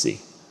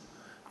apostasy.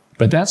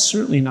 But that's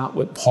certainly not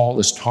what Paul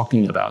is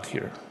talking about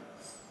here.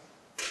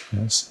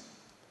 Yes.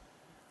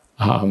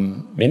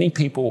 Many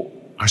people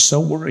are so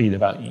worried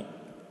about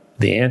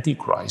the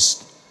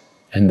Antichrist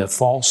and the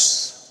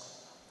false,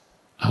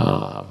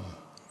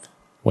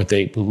 what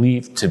they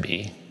believe to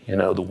be,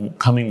 the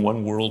coming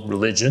one world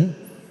religion,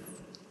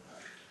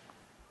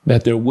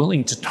 that they're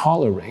willing to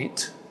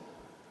tolerate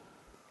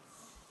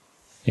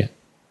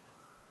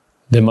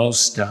the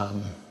most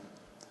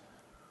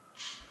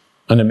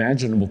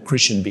unimaginable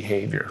Christian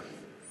behavior.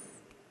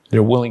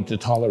 They're willing to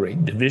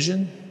tolerate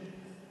division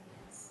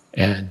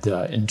and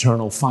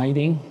internal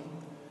fighting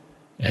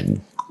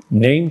and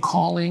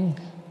name-calling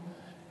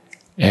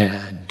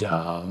and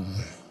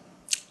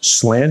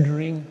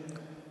slandering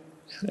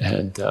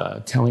and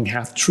telling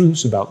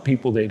half-truths about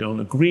people they don't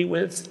agree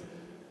with,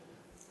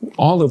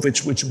 all of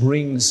which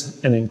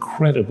brings an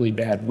incredibly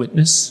bad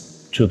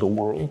witness to the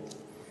world.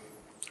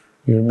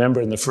 You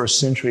remember in the first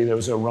century, there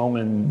was a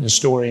Roman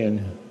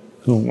historian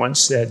who once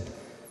said,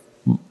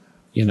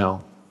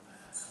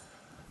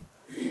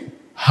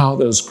 how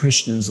those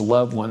Christians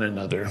love one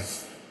another.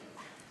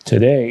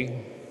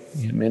 Today,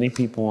 many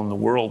people in the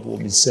world will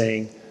be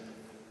saying,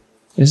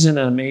 isn't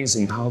it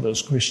amazing how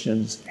those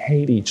Christians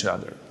hate each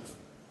other?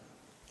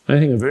 I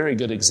think a very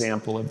good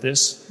example of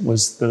this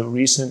was the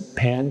recent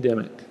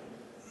pandemic.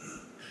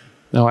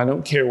 Now, I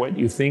don't care what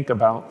you think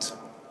about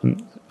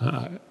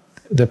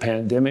the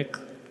pandemic,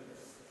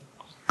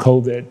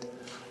 COVID,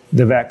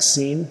 the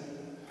vaccine.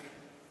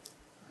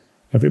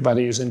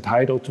 Everybody is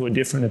entitled to a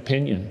different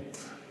opinion.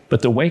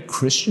 But the way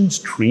Christians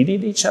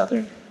treated each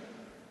other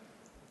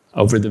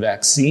over the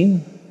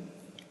vaccine,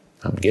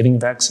 I'm getting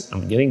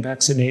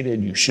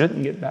vaccinated, you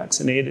shouldn't get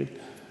vaccinated,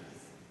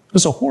 it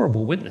was a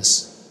horrible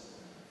witness.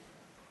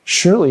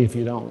 Surely if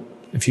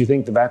you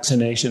think the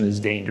vaccination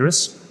is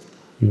dangerous,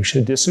 you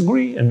should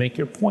disagree and make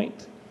your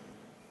point.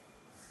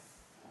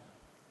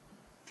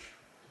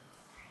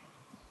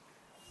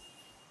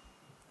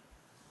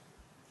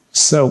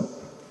 So,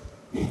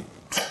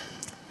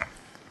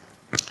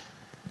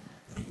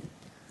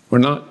 we're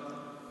not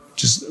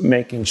just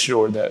making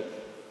sure that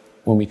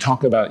when we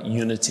talk about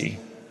unity,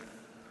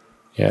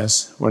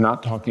 yes, we're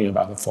not talking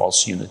about a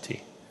false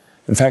unity.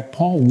 In fact,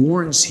 Paul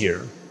warns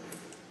here.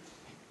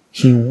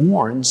 He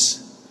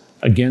warns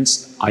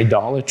against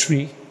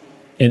idolatry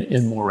and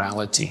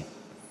immorality.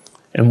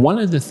 And one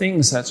of the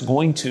things that's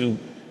going to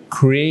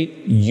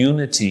create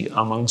unity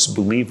amongst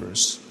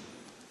believers,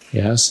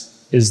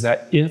 yes, is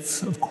that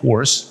if, of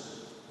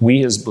course,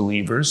 we as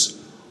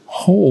believers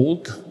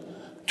hold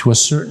to a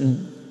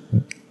certain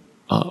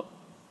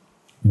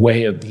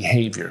way of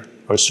behavior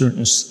or a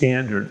certain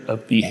standard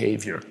of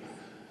behavior.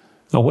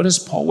 Now,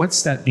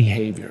 what's that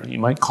behavior? You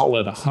might call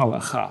it a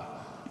halakha.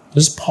 What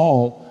does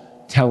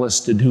Paul tell us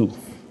to do?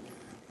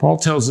 Paul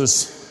tells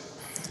us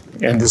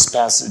in this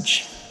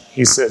passage,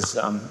 he says,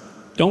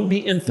 don't be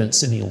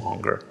infants any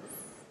longer.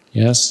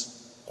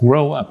 Yes?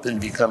 Grow up and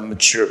become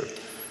mature.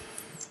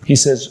 He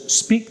says,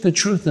 speak the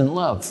truth in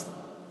love.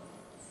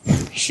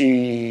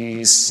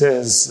 He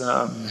says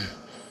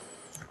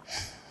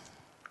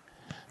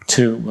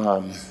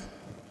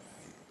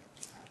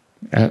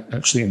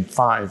actually in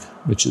 5,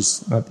 which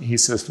is, he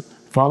says,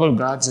 follow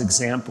God's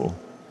example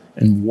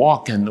and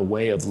walk in the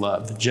way of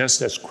love,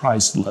 just as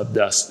Christ loved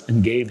us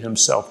and gave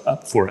himself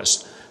up for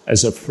us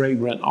as a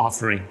fragrant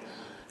offering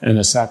and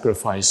a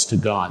sacrifice to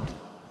God.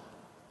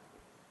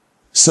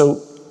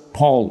 So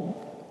Paul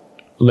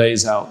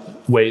lays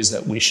out ways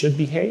that we should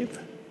behave.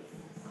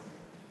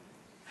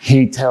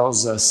 He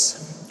tells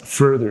us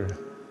further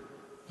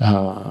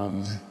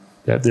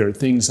that there are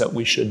things that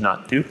we should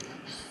not do.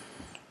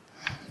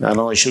 Not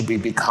only should we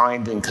be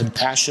kind and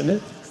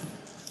compassionate,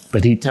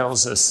 but he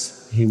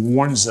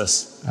warns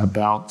us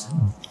about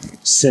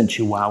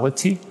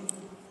sensuality.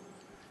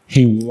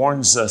 He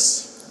warns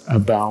us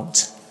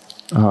about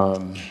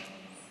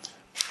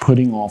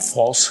putting off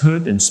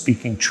falsehood and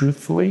speaking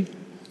truthfully,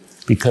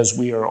 because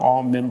we are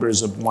all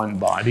members of one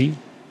body.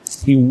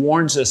 He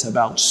warns us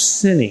about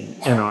sinning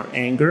in our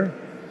anger.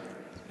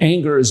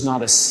 Anger is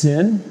not a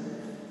sin,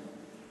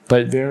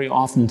 but very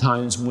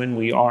oftentimes when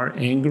we are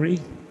angry,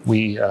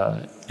 we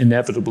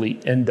inevitably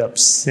end up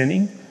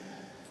sinning.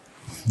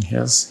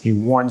 Yes, he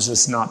warns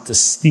us not to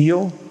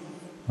steal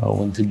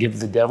and to give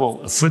the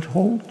devil a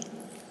foothold.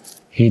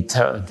 He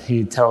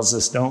tells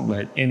us don't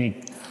let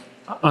any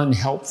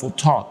unhelpful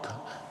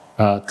talk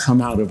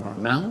come out of our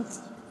mouth.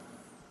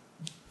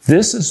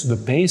 This is the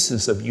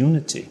basis of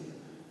unity.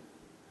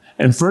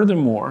 And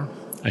furthermore,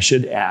 I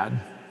should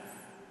add,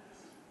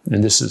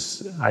 and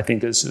I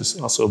think this is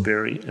also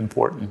very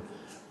important,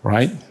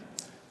 right?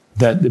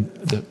 That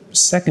the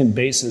second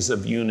basis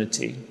of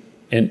unity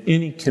in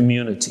any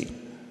community,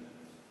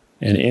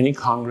 in any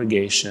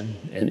congregation,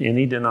 in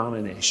any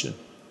denomination,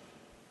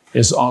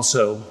 is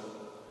also,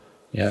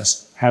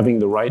 yes, having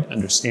the right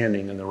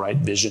understanding and the right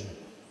vision.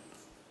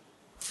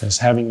 As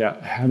having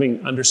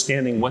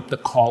understanding what the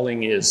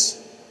calling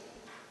is,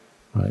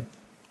 right?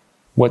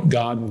 What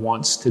God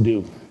wants to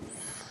do.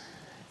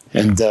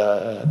 And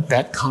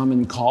that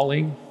common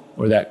calling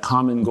or that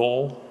common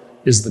goal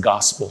is the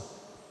gospel.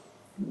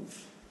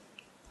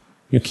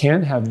 You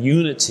can't have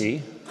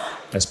unity,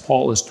 as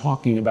Paul is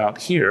talking about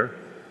here,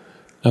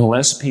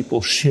 unless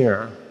people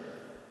share,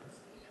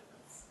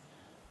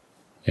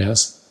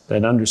 yes,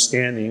 that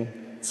understanding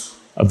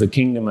of the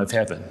kingdom of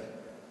heaven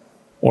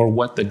or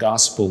what the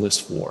gospel is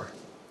for.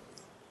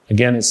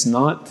 Again, it's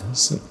not,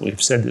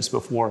 we've said this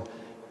before,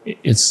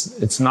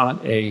 it's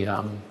not a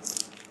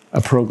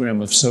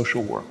program of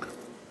social work,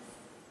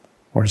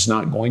 or it's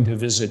not going to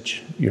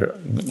visit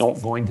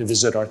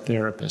our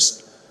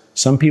therapist.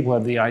 Some people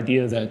have the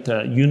idea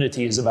that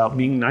unity is about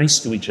being nice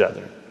to each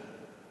other.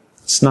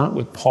 It's not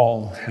what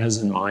Paul has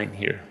in mind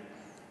here,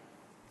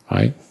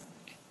 right?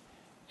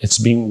 It's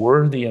being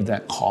worthy of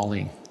that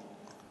calling.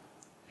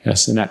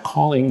 Yes, and that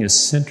calling is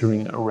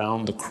centering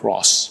around the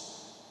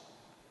cross.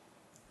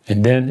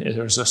 And then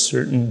there's a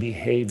certain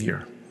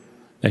behavior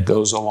that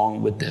goes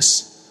along with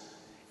this.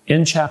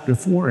 In chapter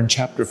 4 and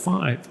chapter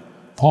 5,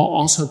 Paul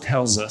also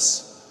tells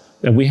us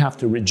that we have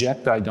to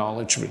reject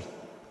idolatry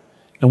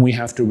and we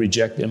have to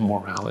reject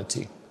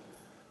immorality.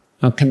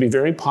 Now, it can be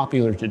very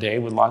popular today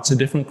with lots of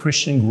different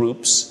Christian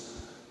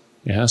groups,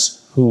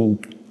 yes, who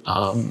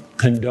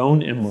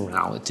condone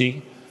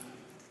immorality.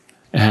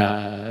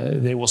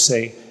 They will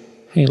say,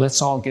 hey,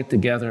 let's all get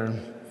together.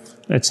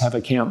 Let's have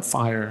a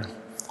campfire.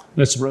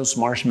 Let's roast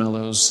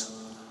marshmallows.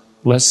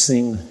 Let's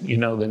sing,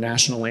 the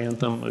national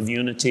anthem of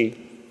unity.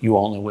 You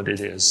all know what it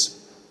is.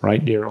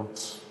 Right, Daryl?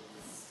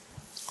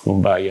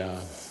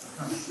 Kumbaya.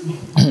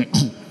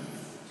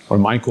 or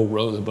Michael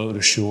row the boat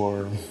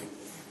ashore.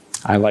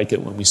 I like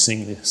it when we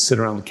sit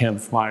around the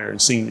campfire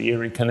and sing the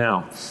Erie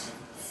Canal.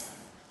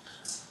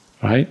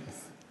 Right?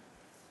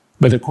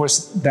 But of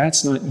course,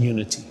 that's not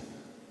unity.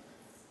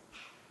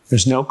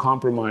 There's no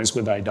compromise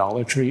with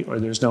idolatry, or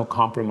there's no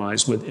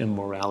compromise with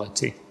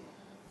immorality.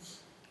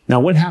 Now,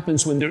 what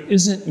happens when there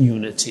isn't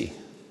unity?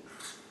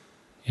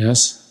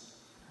 Yes?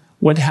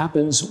 What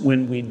happens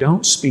when we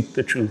don't speak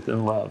the truth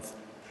in love?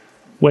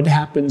 What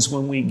happens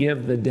when we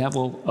give the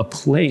devil a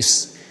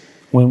place,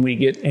 when we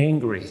get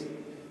angry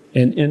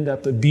and end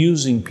up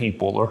abusing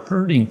people or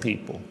hurting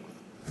people?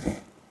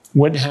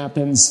 What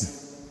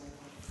happens,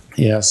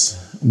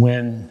 yes,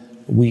 when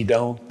we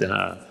don't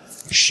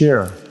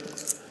share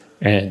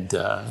and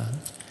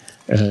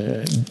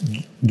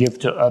give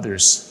to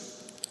others?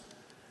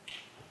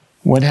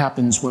 What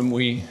happens when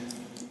we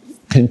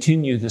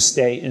continue to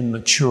stay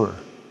immature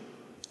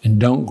and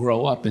don't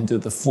grow up into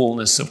the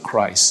fullness of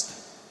Christ?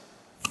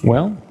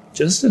 Well,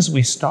 just as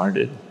we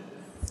started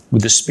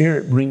with the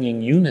Spirit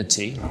bringing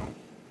unity,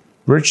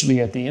 virtually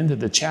at the end of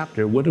the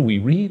chapter, what do we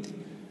read?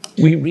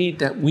 We read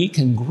that we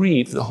can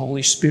grieve the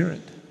Holy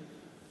Spirit.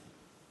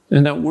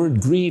 And that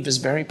word grieve is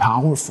very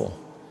powerful.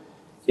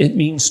 It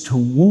means to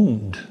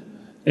wound.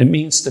 It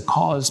means to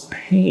cause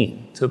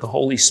pain to the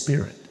Holy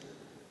Spirit.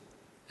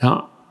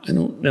 Now, I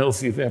don't know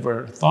if you've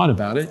ever thought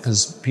about it,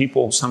 because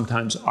people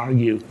sometimes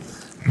argue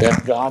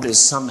that God is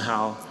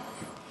somehow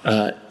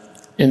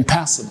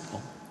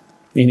impassible,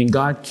 meaning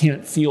God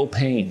can't feel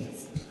pain.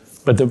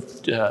 But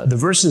the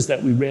verses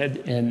that we read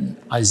in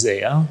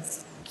Isaiah,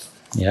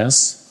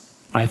 yes,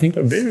 I think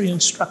are very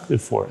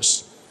instructive for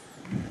us.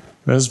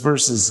 Those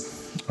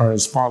verses are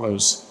as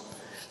follows.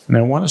 And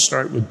I want to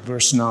start with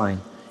verse 9.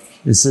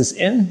 It says,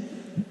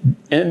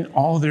 in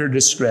all their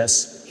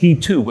distress, he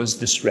too was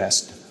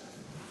distressed.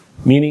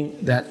 Meaning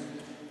that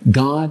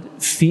God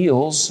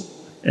feels,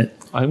 and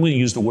I'm going to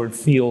use the word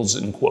feels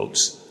in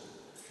quotes,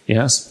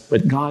 yes,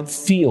 but God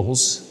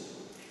feels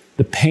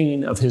the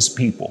pain of his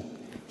people.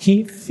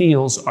 He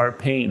feels our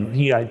pain, or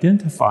he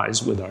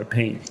identifies with our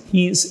pain.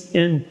 He's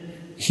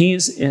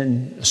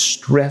in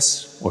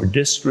stress or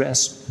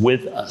distress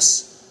with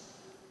us.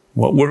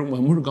 When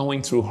we're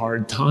going through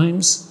hard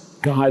times,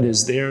 God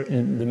is there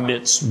in the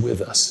midst with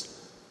us.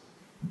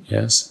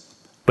 Yes,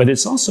 but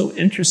it's also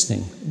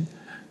interesting.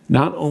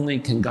 Not only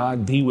can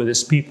God be with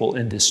his people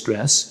in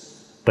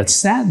distress, but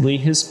sadly,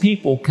 his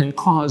people can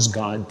cause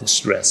God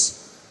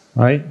distress,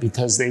 right?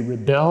 Because they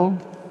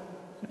rebelled,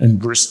 in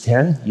verse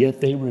 10, yet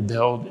they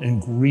rebelled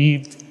and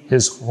grieved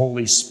his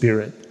Holy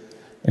Spirit.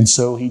 And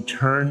so he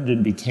turned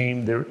and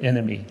became their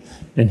enemy.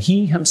 And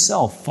he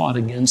himself fought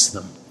against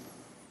them.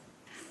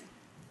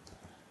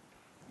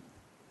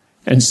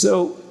 And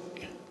so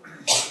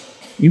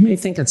you may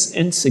think it's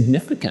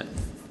insignificant.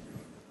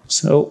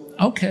 So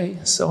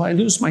I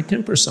lose my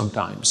temper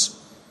sometimes.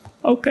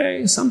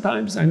 Okay,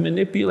 sometimes I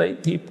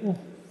manipulate people.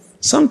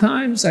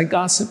 Sometimes I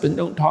gossip and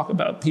don't talk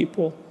about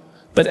people.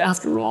 But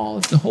after all,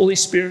 if the Holy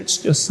Spirit's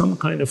just some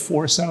kind of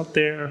force out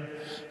there,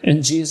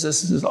 and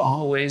Jesus is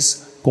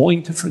always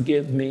going to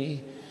forgive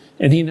me,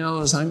 and he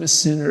knows I'm a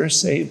sinner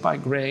saved by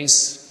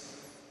grace,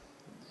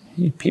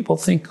 people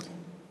think,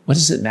 what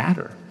does it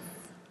matter?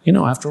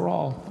 After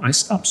all, I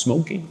stopped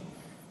smoking.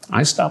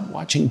 I stopped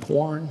watching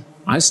porn.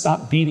 I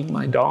stopped beating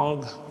my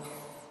dog.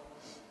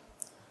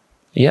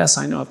 Yes,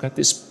 I know I've got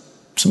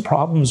some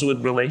problems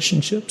with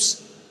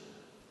relationships,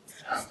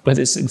 but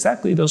it's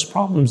exactly those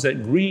problems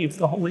that grieve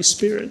the Holy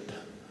Spirit,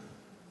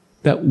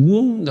 that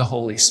wound the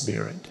Holy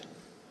Spirit.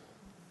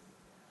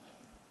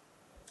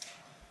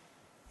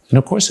 And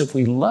of course, if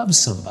we love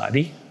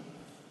somebody,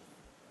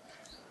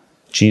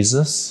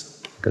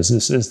 Jesus, because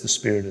this is the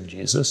Spirit of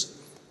Jesus,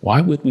 why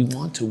would we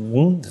want to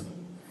wound them?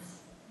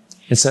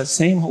 It's that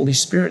same Holy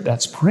Spirit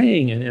that's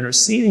praying and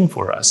interceding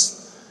for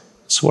us.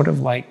 Sort of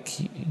like,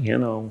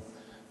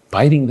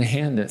 biting the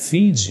hand that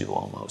feeds you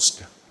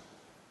almost.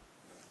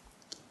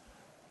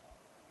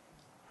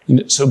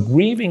 So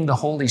grieving the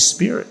Holy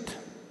Spirit,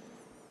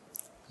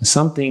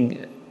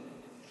 something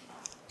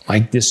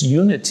like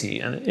disunity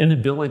and an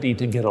inability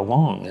to get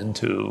along and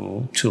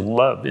to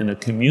love in a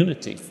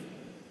community,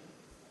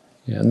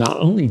 not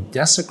only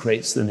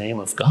desecrates the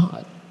name of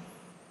God,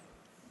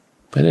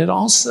 but it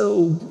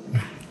also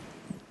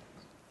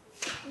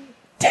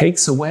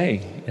takes away,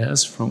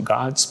 from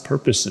God's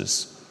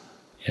purposes,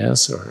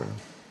 or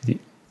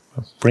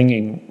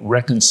bringing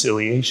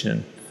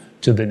reconciliation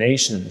to the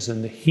nations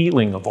and the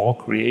healing of all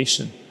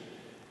creation.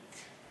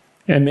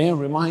 And may I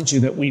remind you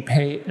that we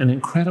pay an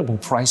incredible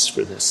price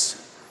for this.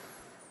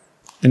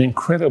 An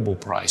incredible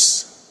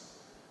price.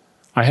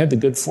 I had the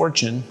good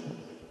fortune,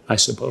 I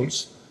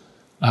suppose,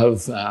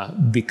 of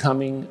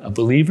becoming a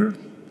believer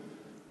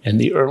in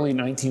the early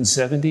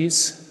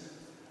 1970s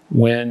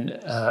when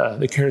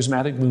the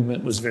charismatic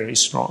movement was very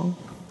strong.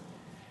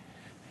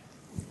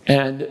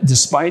 And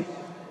despite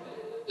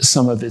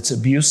some of its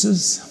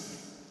abuses,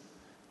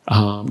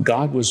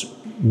 God was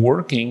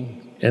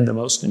working in the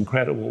most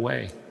incredible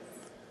way.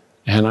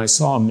 And I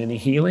saw many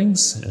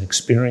healings and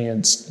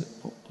experienced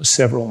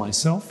several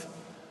myself.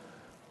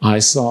 I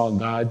saw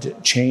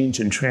God change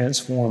and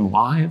transform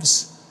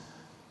lives,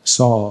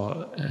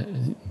 saw a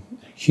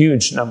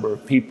huge number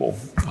of people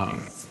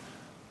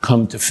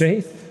come to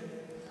faith,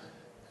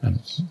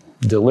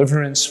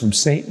 deliverance from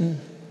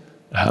Satan,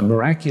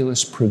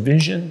 miraculous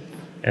provision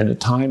in a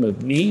time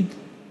of need.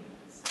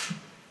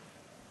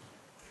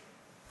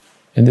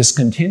 And this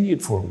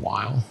continued for a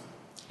while,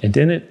 and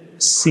then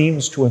it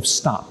seems to have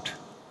stopped,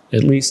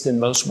 at least in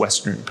most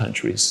Western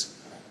countries.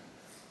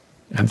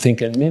 I'm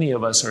thinking many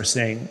of us are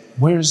saying,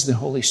 where's the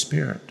Holy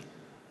Spirit?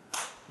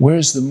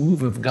 Where's the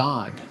move of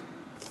God?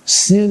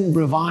 Send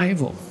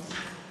revival.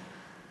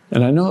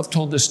 And I know I've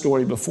told this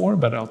story before,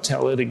 but I'll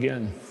tell it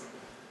again.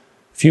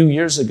 A few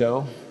years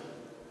ago,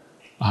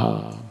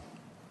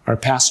 our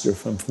pastor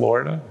from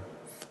Florida,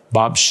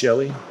 Bob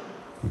Shelley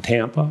from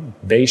Tampa,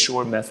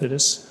 Bayshore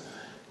Methodist,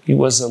 he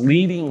was a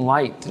leading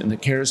light in the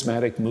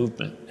charismatic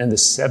movement in the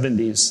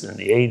 70s and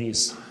the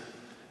 80s.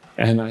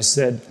 And I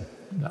said,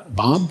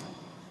 Bob,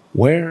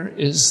 where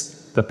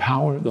is the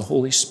power of the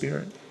Holy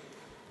Spirit?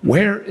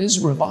 Where is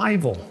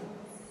revival?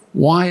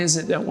 Why is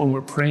it that when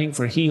we're praying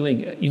for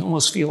healing, you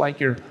almost feel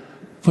like you're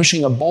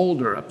pushing a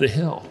boulder up the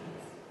hill?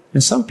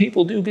 And some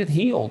people do get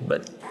healed,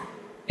 but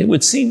it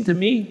would seem to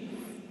me,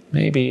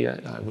 maybe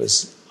I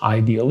was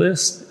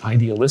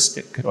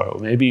idealistic, or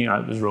maybe I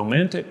was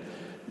romantic,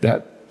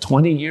 that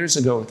 20 years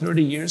ago or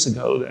 30 years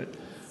ago, that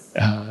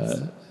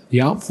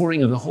the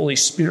outpouring of the Holy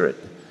Spirit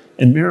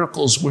and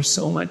miracles were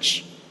so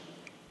much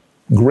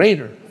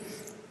greater.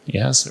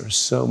 Yes, there's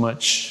so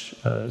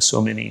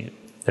many,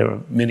 there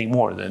are many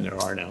more than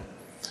there are now.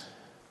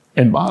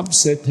 And Bob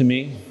said to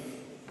me,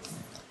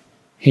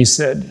 he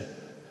said,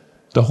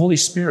 the Holy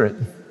Spirit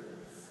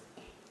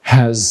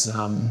has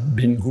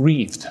been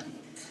grieved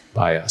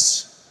by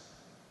us.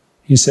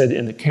 He said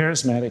in the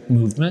charismatic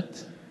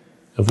movement,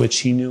 of which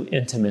he knew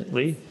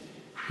intimately,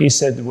 he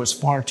said there was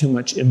far too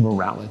much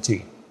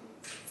immorality.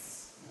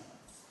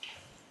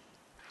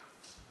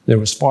 There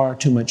was far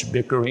too much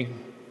bickering.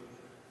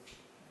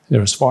 There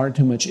was far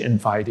too much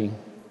infighting.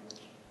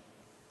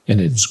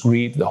 And it's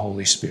grieved the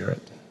Holy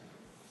Spirit.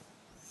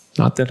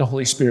 Not that the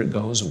Holy Spirit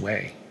goes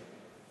away.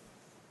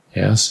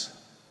 Yes.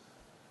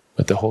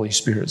 But the Holy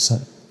Spirit,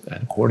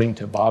 according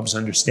to Bob's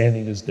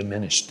understanding, is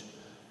diminished.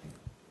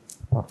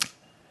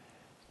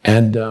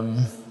 And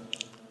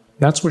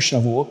that's where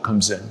Shavuot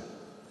comes in.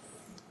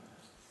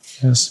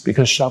 Yes,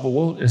 because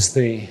Shavuot is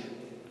the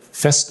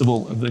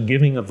festival of the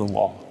giving of the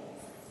law,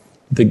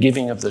 the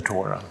giving of the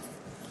Torah.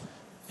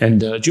 And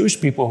Jewish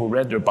people who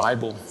read their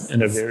Bible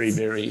in a very,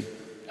 very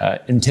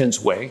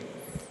intense way,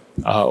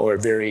 or a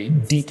very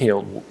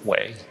detailed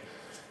way,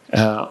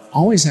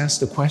 always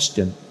ask the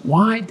question,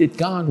 why did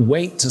God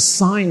wait to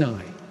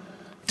Sinai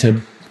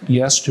to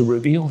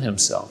reveal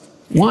himself?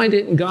 Why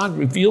didn't God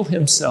reveal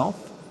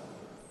himself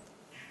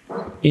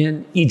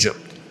in Egypt?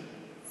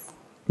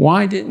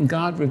 Why didn't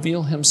God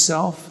reveal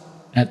himself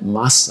at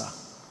Massah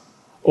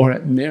or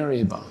at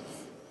Meribah?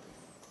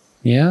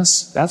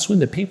 Yes, that's when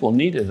the people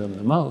needed him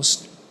the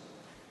most.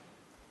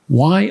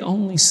 Why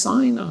only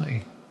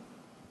Sinai?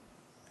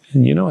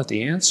 And you know what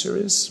the answer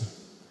is?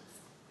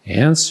 The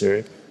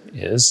answer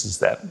is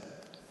that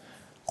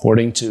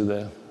according to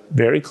the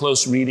very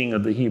close reading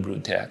of the Hebrew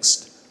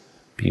text,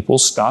 people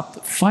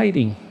stopped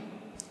fighting.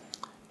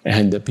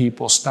 And the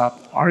people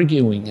stopped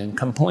arguing and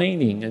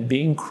complaining and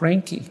being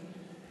cranky.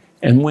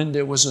 And when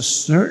there was a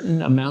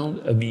certain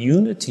amount of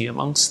unity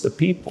amongst the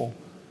people,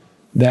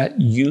 that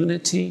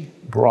unity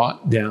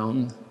brought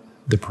down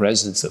the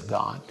presence of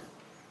God.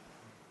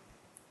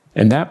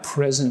 And that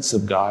presence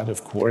of God,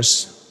 of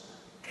course,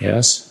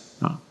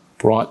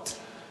 brought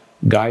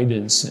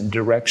guidance and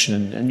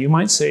direction, and you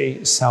might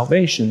say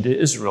salvation to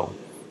Israel,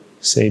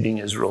 saving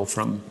Israel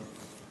from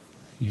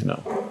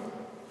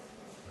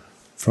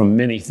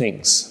many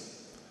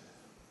things,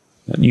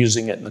 not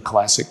using it in the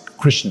classic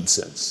Christian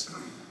sense.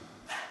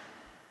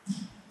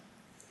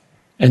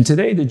 And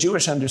today, the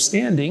Jewish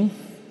understanding,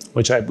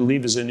 which I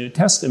believe is a New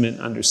Testament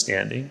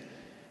understanding,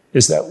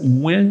 is that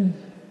when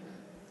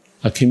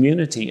a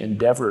community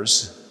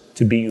endeavors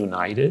to be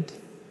united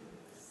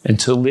and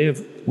to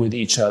live with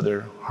each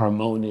other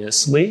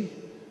harmoniously,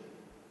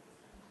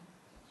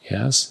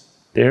 yes,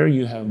 there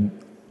you have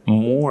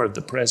more of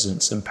the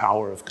presence and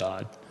power of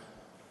God.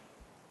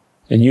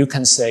 And you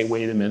can say,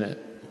 wait a minute,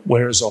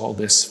 where is all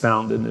this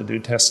found in the New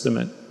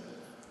Testament?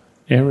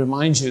 And it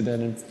reminds you that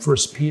in 1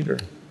 Peter,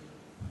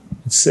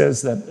 it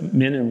says that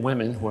men and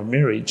women who are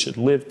married should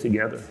live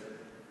together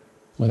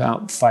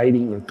without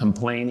fighting or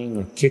complaining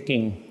or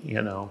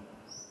kicking,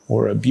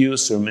 or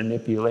abuse or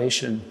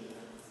manipulation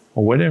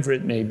or whatever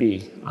it may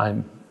be.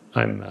 I'm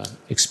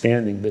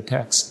expanding the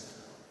text.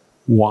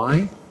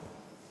 Why?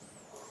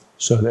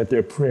 So that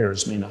their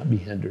prayers may not be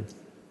hindered.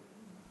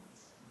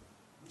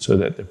 So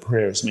that their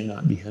prayers may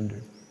not be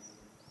hindered.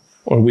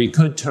 Or we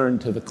could turn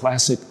to the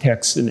classic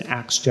text in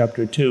Acts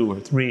chapter 2 or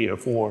 3 or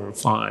 4 or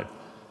 5.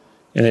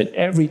 And at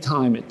every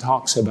time it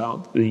talks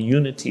about the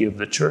unity of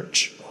the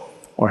church,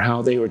 or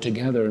how they were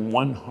together in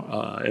one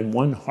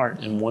heart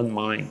and one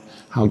mind,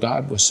 how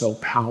God was so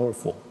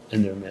powerful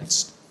in their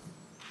midst.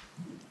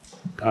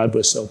 God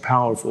was so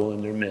powerful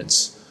in their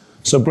midst.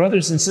 So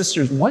brothers and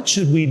sisters, what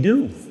should we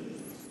do?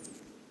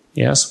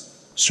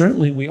 Yes,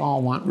 certainly we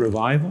all want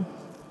revival.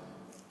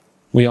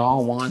 We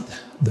all want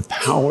the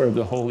power of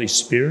the Holy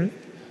Spirit.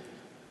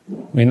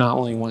 We not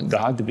only want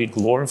God to be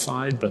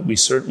glorified, but we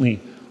certainly,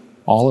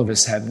 all of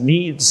us have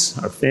needs.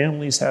 Our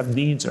families have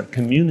needs. Our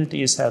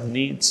communities have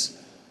needs.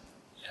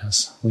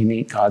 Yes, we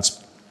need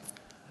God's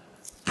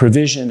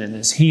provision and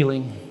His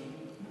healing.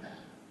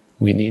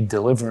 We need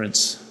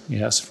deliverance,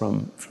 yes,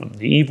 from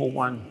the evil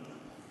one.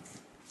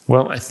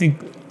 Well, I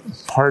think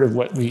part of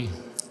the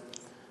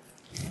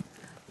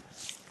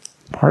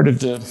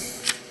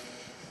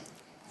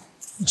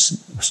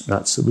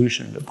not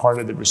solution, but part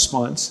of the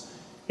response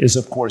is,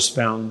 of course,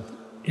 found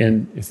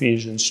in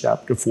Ephesians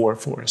chapter 4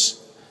 for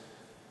us.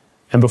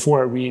 And before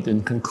I read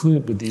and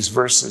conclude with these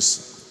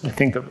verses, I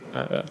think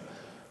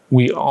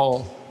we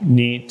all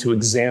need to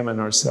examine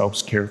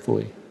ourselves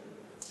carefully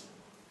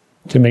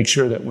to make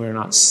sure that we're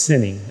not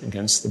sinning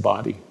against the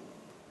body.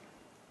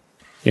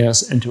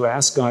 Yes, and to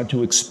ask God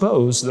to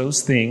expose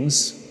those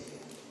things,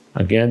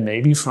 again,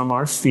 maybe from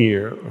our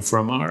fear, or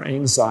from our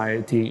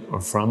anxiety,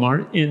 or from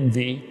our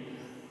envy,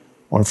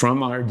 or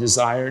from our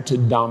desire to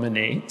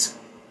dominate,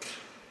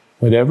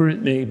 whatever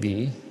it may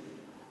be,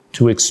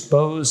 to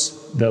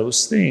expose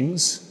those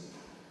things,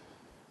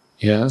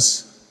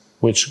 yes,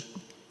 which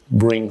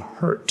bring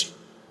hurt,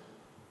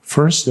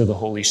 first to the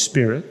Holy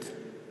Spirit,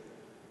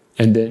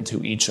 and then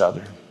to each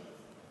other.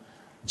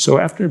 So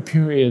after a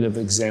period of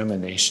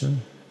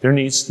examination, there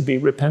needs to be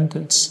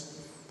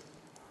repentance.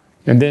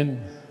 And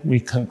then we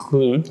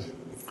conclude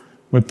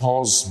with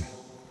Paul's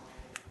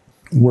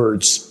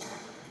words,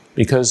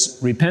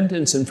 because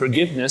repentance and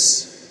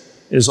forgiveness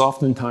is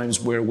oftentimes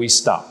where we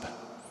stop.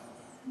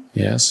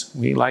 Yes,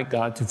 we like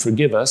God to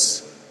forgive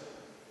us,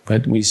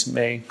 but we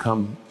may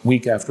come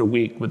week after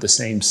week with the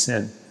same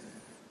sin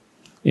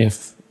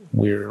if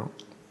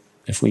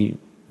we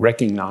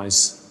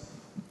recognize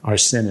our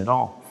sin at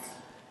all.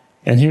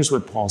 And here's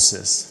what Paul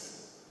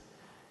says.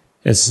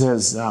 It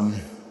says,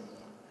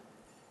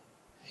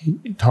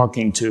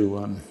 talking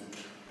to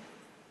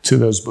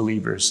those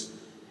believers,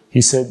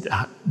 he said,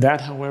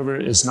 that, however,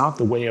 is not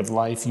the way of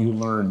life you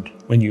learned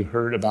when you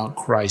heard about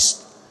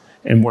Christ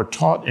and were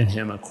taught in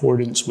Him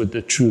accordance with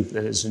the truth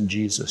that is in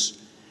Jesus.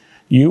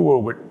 You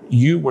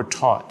were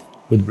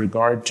taught with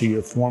regard to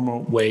your former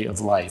way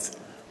of life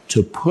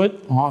to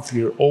put off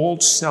your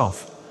old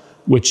self,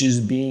 which is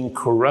being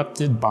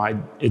corrupted by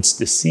its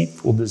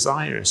deceitful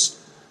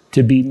desires,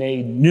 to be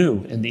made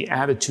new in the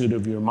attitude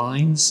of your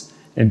minds,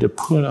 and to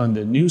put on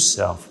the new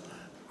self,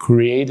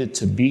 created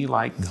to be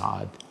like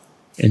God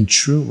in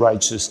true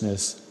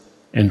righteousness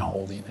and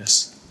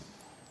holiness.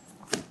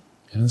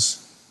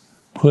 Yes?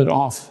 Put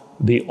off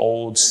the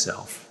old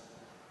self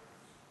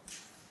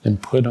and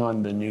put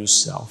on the new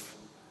self,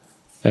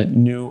 that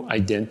new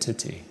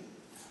identity,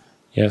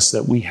 yes,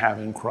 that we have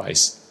in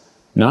Christ,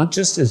 not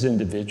just as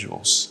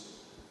individuals,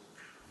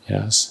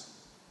 yes,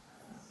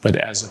 but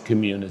as a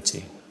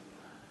community.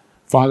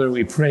 Father,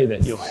 we pray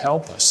that you'll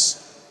help us,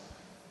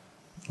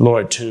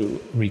 Lord,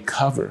 to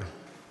recover,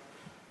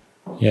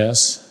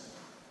 yes,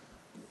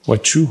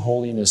 what true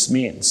holiness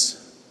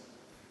means.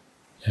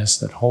 Yes,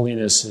 that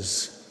holiness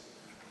is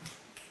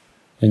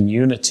in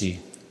unity,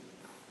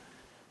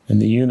 in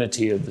the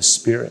unity of the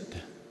Spirit.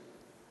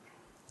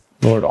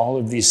 Lord, all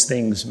of these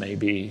things may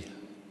be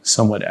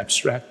somewhat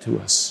abstract to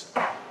us.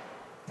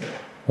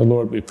 But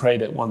Lord, we pray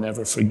that we'll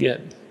never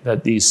forget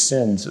that these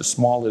sins, as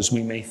small as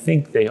we may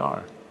think they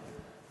are,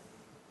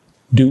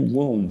 do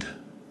wound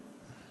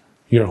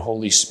your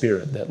Holy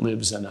Spirit that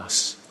lives in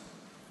us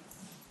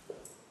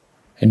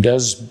and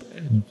does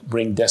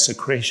bring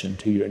desecration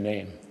to your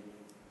name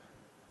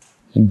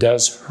and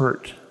does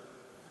hurt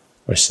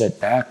or set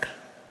back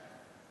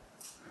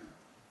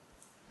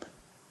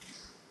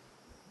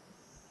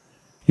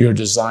your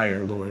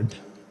desire, Lord,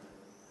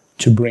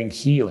 to bring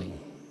healing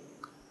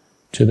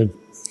to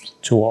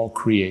all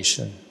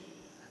creation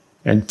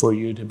and for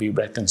you to be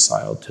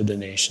reconciled to the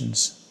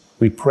nations.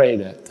 We pray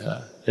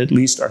that at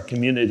least our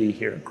community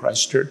here at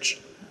Christ Church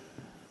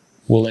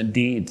will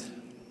indeed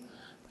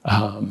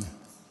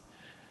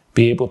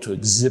be able to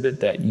exhibit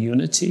that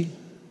unity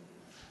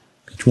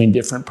between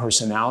different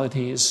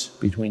personalities,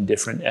 between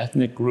different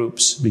ethnic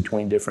groups,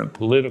 between different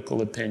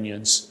political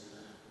opinions.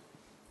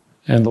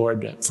 And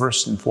Lord,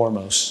 first and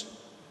foremost,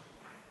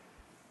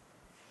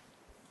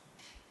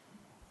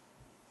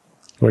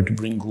 Lord, to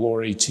bring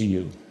glory to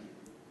you.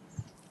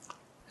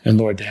 And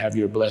Lord, to have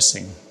your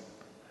blessing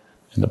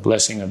and the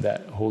blessing of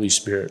that Holy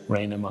Spirit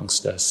reign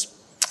amongst us.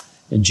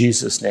 In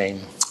Jesus'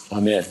 name,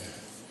 amen.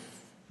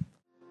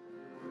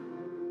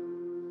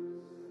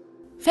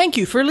 Thank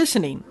you for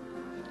listening.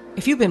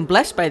 If you've been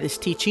blessed by this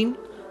teaching,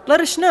 let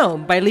us know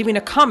by leaving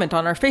a comment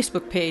on our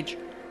Facebook page,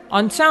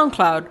 on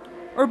SoundCloud,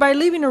 or by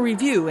leaving a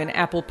review in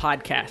Apple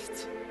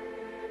Podcasts.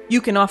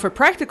 You can offer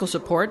practical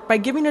support by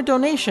giving a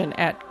donation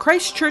at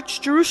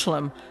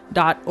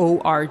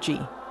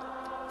christchurchjerusalem.org.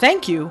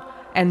 Thank you,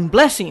 and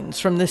blessings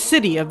from the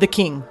City of the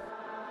King.